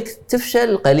 اللي يبغيك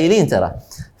تفشل قليلين ترى.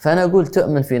 فانا اقول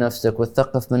تؤمن في نفسك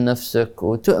وتثقف من نفسك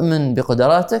وتؤمن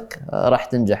بقدراتك، راح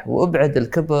تنجح. وابعد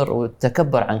الكبر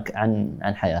والتكبر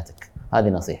عن حياتك. هذه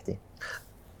نصيحتي.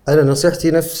 انا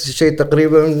نصيحتي نفس الشيء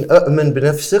تقريبا. اؤمن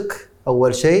بنفسك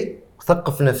اول شيء،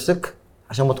 ثقف نفسك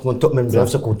عشان ما تكون تؤمن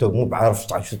بنفسك وانت مو بعرف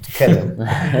شو تتكلم.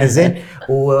 زين.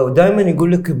 ودائما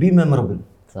يقول لك بي ميموربل.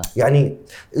 يعني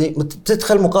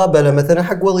تدخل مقابله مثلا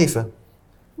حق وظيفه،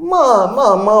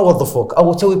 ما وظفوك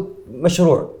او تسوي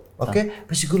مشروع، اوكي،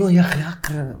 بس يقولون يا اخي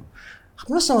هاكر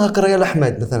نفس ما هاكر ريال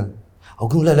احمد مثلا، او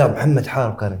يقولون لا محمد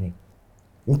حارب كان هنا.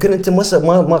 يمكن انت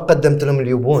ما قدمت لهم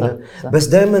اللي يبونه، بس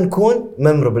دائما كون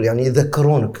ميموربل، يعني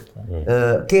يذكرونك.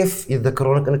 كيف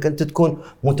يتذكرونك؟ انك انت تكون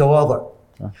متواضع.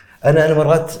 انا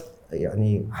مرات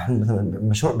يعني مثلا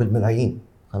مشروع بالملايين،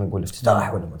 خلينا نقول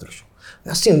افتتاح ولا ما ادري شو،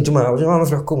 ياسين جماعه ما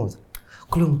في الحكومه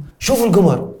كلهم شوفوا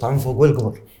القمر، طبعا فوق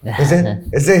والقمر.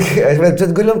 زين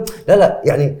تقول لهم لا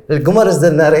يعني القمر از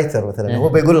الناريتر مثلا، هو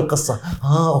بيقول القصه.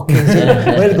 اوكي زين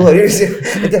وين القمر؟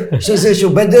 شو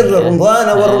بدر رمضان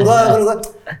او رمضان.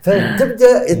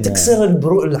 فتبدا تكسر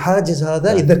الحاجز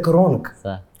هذا، يذكرونك.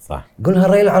 صح. قلنا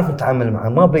هالرجال عارف نتعامل معه،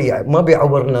 ما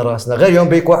بيعورنا راسنا. غير يوم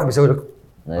بيك واحد بيسوي لك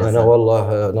انا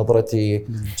والله نظرتي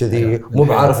كذي، مو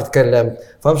بعارف اتكلم،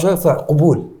 فاهم شو؟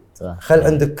 فقبول. صح. خل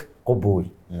عندك قبول.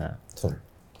 نعم. تفضل.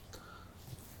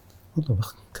 والله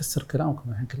بكسر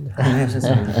كلامكم الحين كله.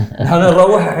 احنا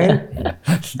نروح الحين.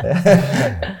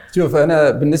 شوف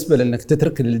انا بالنسبه لانك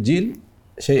تترك للجيل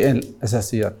شيئين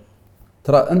اساسيات.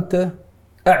 ترى انت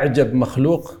اعجب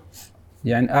مخلوق،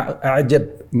 يعني اعجب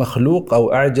مخلوق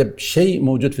او اعجب شيء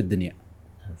موجود في الدنيا.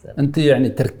 انت يعني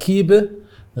تركيبه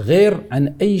غير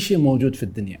عن اي شيء موجود في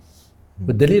الدنيا،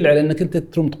 والدليل على انك انت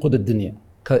تروم تقود الدنيا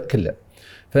كلها.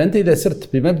 فانت اذا سرت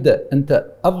بمبدا انت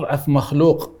اضعف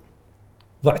مخلوق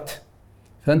ضعت،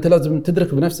 فانت لازم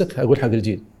تدرك بنفسك. اقول حق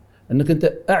الجيل انك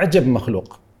انت اعجب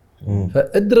مخلوق،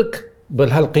 فادرك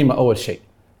بهالقيمه اول شيء،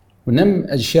 ونم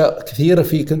اشياء كثيره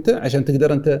فيك انت عشان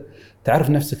تقدر انت تعرف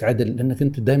نفسك عدل. لانك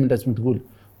انت دائما لازم تقول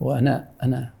وانا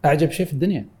اعجب شيء في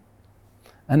الدنيا.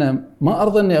 انا ما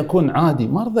ارضى اني اكون عادي،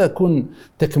 ما ارضى اكون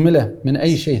تكمله من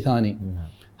اي شيء ثاني.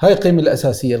 هاي القيمه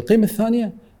الاساسيه. القيمه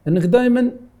الثانيه انك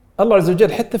دائما الله عز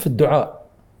وجل حتى في الدعاء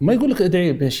ما يقول لك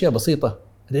ادعي باشياء بسيطه،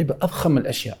 ادعي باضخم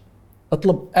الاشياء،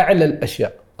 اطلب اعلى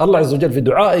الاشياء. الله عز وجل في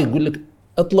دعائه يقول لك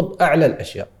اطلب اعلى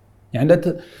الاشياء. يعني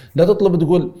لا تطلب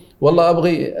تقول والله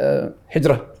ابغي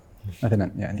حجره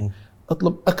مثلا، يعني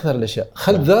اطلب اكثر الاشياء.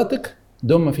 خل ذاتك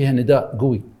دوم ما فيها نداء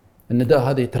قوي، النداء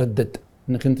هذا يتردد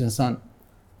انك انت انسان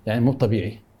يعني مو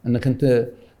طبيعي، انك انت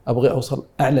ابغي اوصل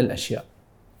اعلى الاشياء.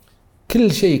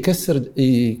 كل شيء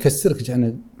يكسرك.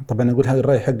 يعني طبعا اقول هذا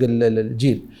الراي حق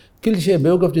الجيل، كل شيء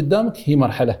بيوقف قدامك هي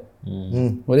مرحله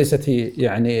وليست هي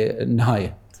يعني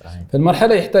النهايه. صحيح.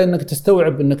 فالمرحله يحتاج انك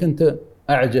تستوعب انك انت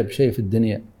اعجب شيء في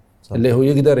الدنيا. صحيح. اللي هو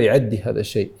يقدر يعدي هذا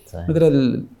الشيء. صحيح.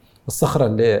 مثل الصخره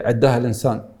اللي عداها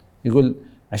الانسان، يقول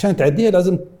عشان تعديها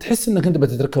لازم تحس انك انت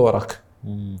بتتركها وراك.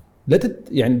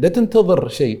 يعني لا تنتظر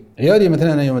شيء. عيالي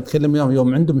مثلا انا يوم اتكلم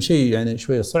يوم عندهم شيء يعني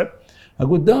شويه صعب،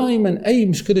 اقول دائما اي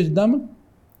مشكله قدامك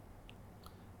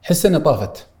حس انها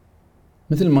طافت،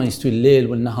 مثل ما يستوي الليل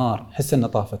والنهار، حس انها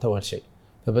طافت اول شيء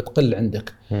فبتقل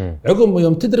عندك. عقب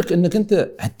يوم تدرك انك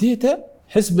انت عديتها،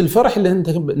 حس بالفرح اللي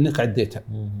انك عديتها.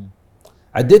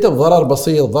 عديتها بضرر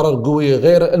بسيط، ضرر قوي،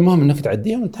 غير، المهم انك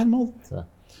تعديها وانتهى الموضوع. صح.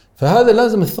 فهذا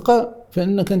لازم الثقه في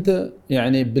انك انت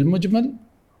يعني بالمجمل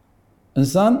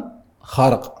انسان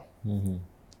خارق.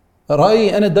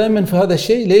 رايي انا دائما في هذا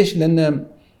الشيء. ليش؟ لان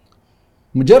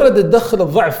مجرد تدخل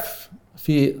الضعف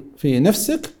في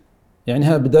نفسك يعني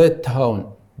هذا بدايه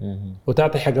تهاون،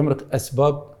 وتعطي حق عمرك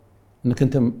اسباب انك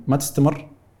انت ما تستمر،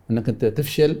 انك انت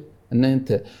تفشل، ان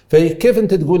انت. فكيف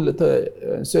انت تقول،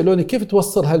 سالوني كيف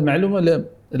توصل هالمعلومه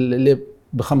اللي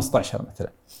ب 15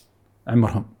 مثلا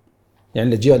عمرهم، يعني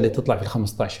الاجيال اللي تطلع في ال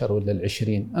 15 ولا ال20.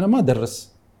 انا ما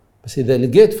ادرس، بس اذا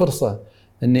لقيت فرصه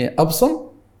اني ابصم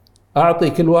اعطي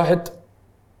كل واحد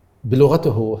بلغته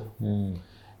هو.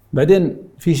 بعدين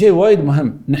في شيء وايد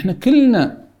مهم، نحن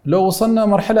كلنا لو وصلنا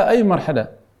مرحله، اي مرحله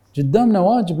قدامنا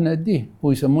واجب نأديه،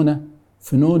 هو يسمونه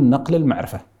فنون نقل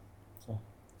المعرفه.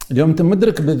 اليوم انت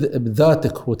مدرك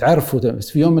بذاتك وتعرف، بس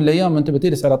في يوم من الايام انت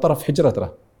بتجلس على طرف حجره،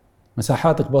 ترى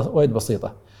مساحاتك وايد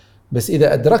بسيطه، بس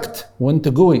اذا ادركت وانت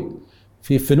قوي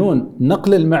في فنون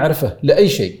نقل المعرفه لاي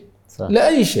شيء، صح.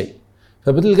 لاي شيء،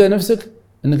 فبتلقى نفسك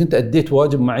انك انت اديت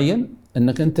واجب معين،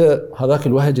 انك انت هذاك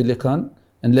الوهج اللي كان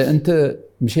ان انت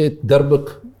مشيت دربك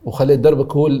وخليت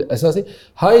دربك هو الاساسي.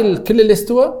 هاي كل اللي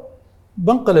استوى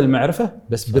بنقل المعرفه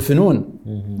بس بفنون،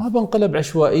 ما بنقلها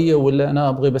بعشوائيه ولا انا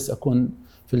ابغي بس اكون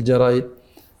في الجرايد.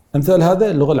 امثال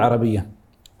هذا اللغه العربيه،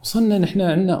 وصلنا نحن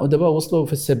عندنا ادباء وصلوا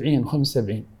في 70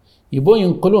 و75 يبون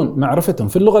ينقلون معرفتهم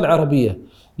في اللغه العربيه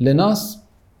لناس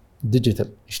ديجيتال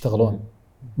يشتغلون،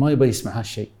 ما يبي يسمع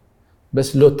هالشيء.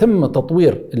 بس لو تم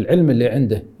تطوير العلم اللي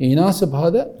عنده يناسب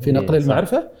هذا في نقل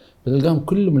المعرفه، بتلقاهم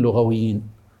كلهم لغويين،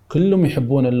 كلهم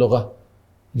يحبون اللغه.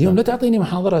 اليوم لا تعطيني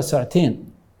محاضره ساعتين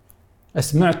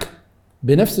اسمعك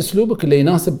بنفس اسلوبك اللي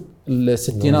يناسب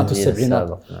الستينات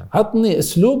والسبعينات، عطني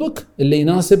اسلوبك اللي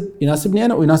يناسبني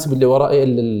انا ويناسب اللي ورائي،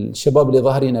 الشباب اللي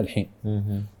ظاهرين الحين.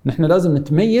 نحن لازم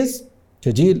نتميز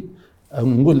كجيل، او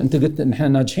نقول انت قلت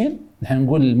نحن ناجحين، نحن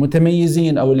نقول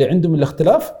المتميزين او اللي عندهم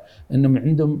الاختلاف انهم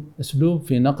عندهم اسلوب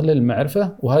في نقل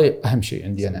المعرفه، وهاي اهم شيء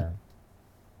عندي انا.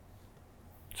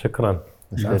 شكرا.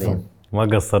 ما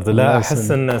قصرت. لا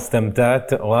احس ان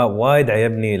استمتعت وايد،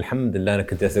 عجبني. الحمد لله انا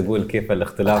كنت اقول كيف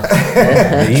الاختلاف.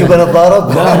 شوف انا ضارب،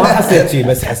 لا ما حسيت شيء،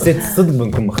 بس حسيت صدق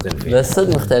منكم مختلفين. بس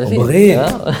صدق مختلفين. بغيت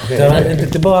ترى انت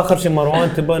تبغى اخر شيء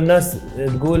مروان، تبغى الناس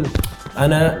تقول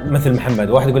انا مثل محمد،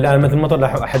 واحد يقول لا انا مثل مطر،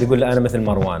 لا احد يقول لا انا مثل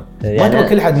مروان. يعني ما تبغى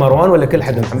كل حد مروان ولا كل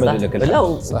حد محمد ولا كل حد. لا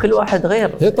وكل واحد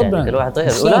غير. طبعا يعني كل واحد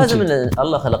غير، ولازم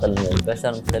الله خلق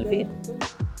البشر مختلفين.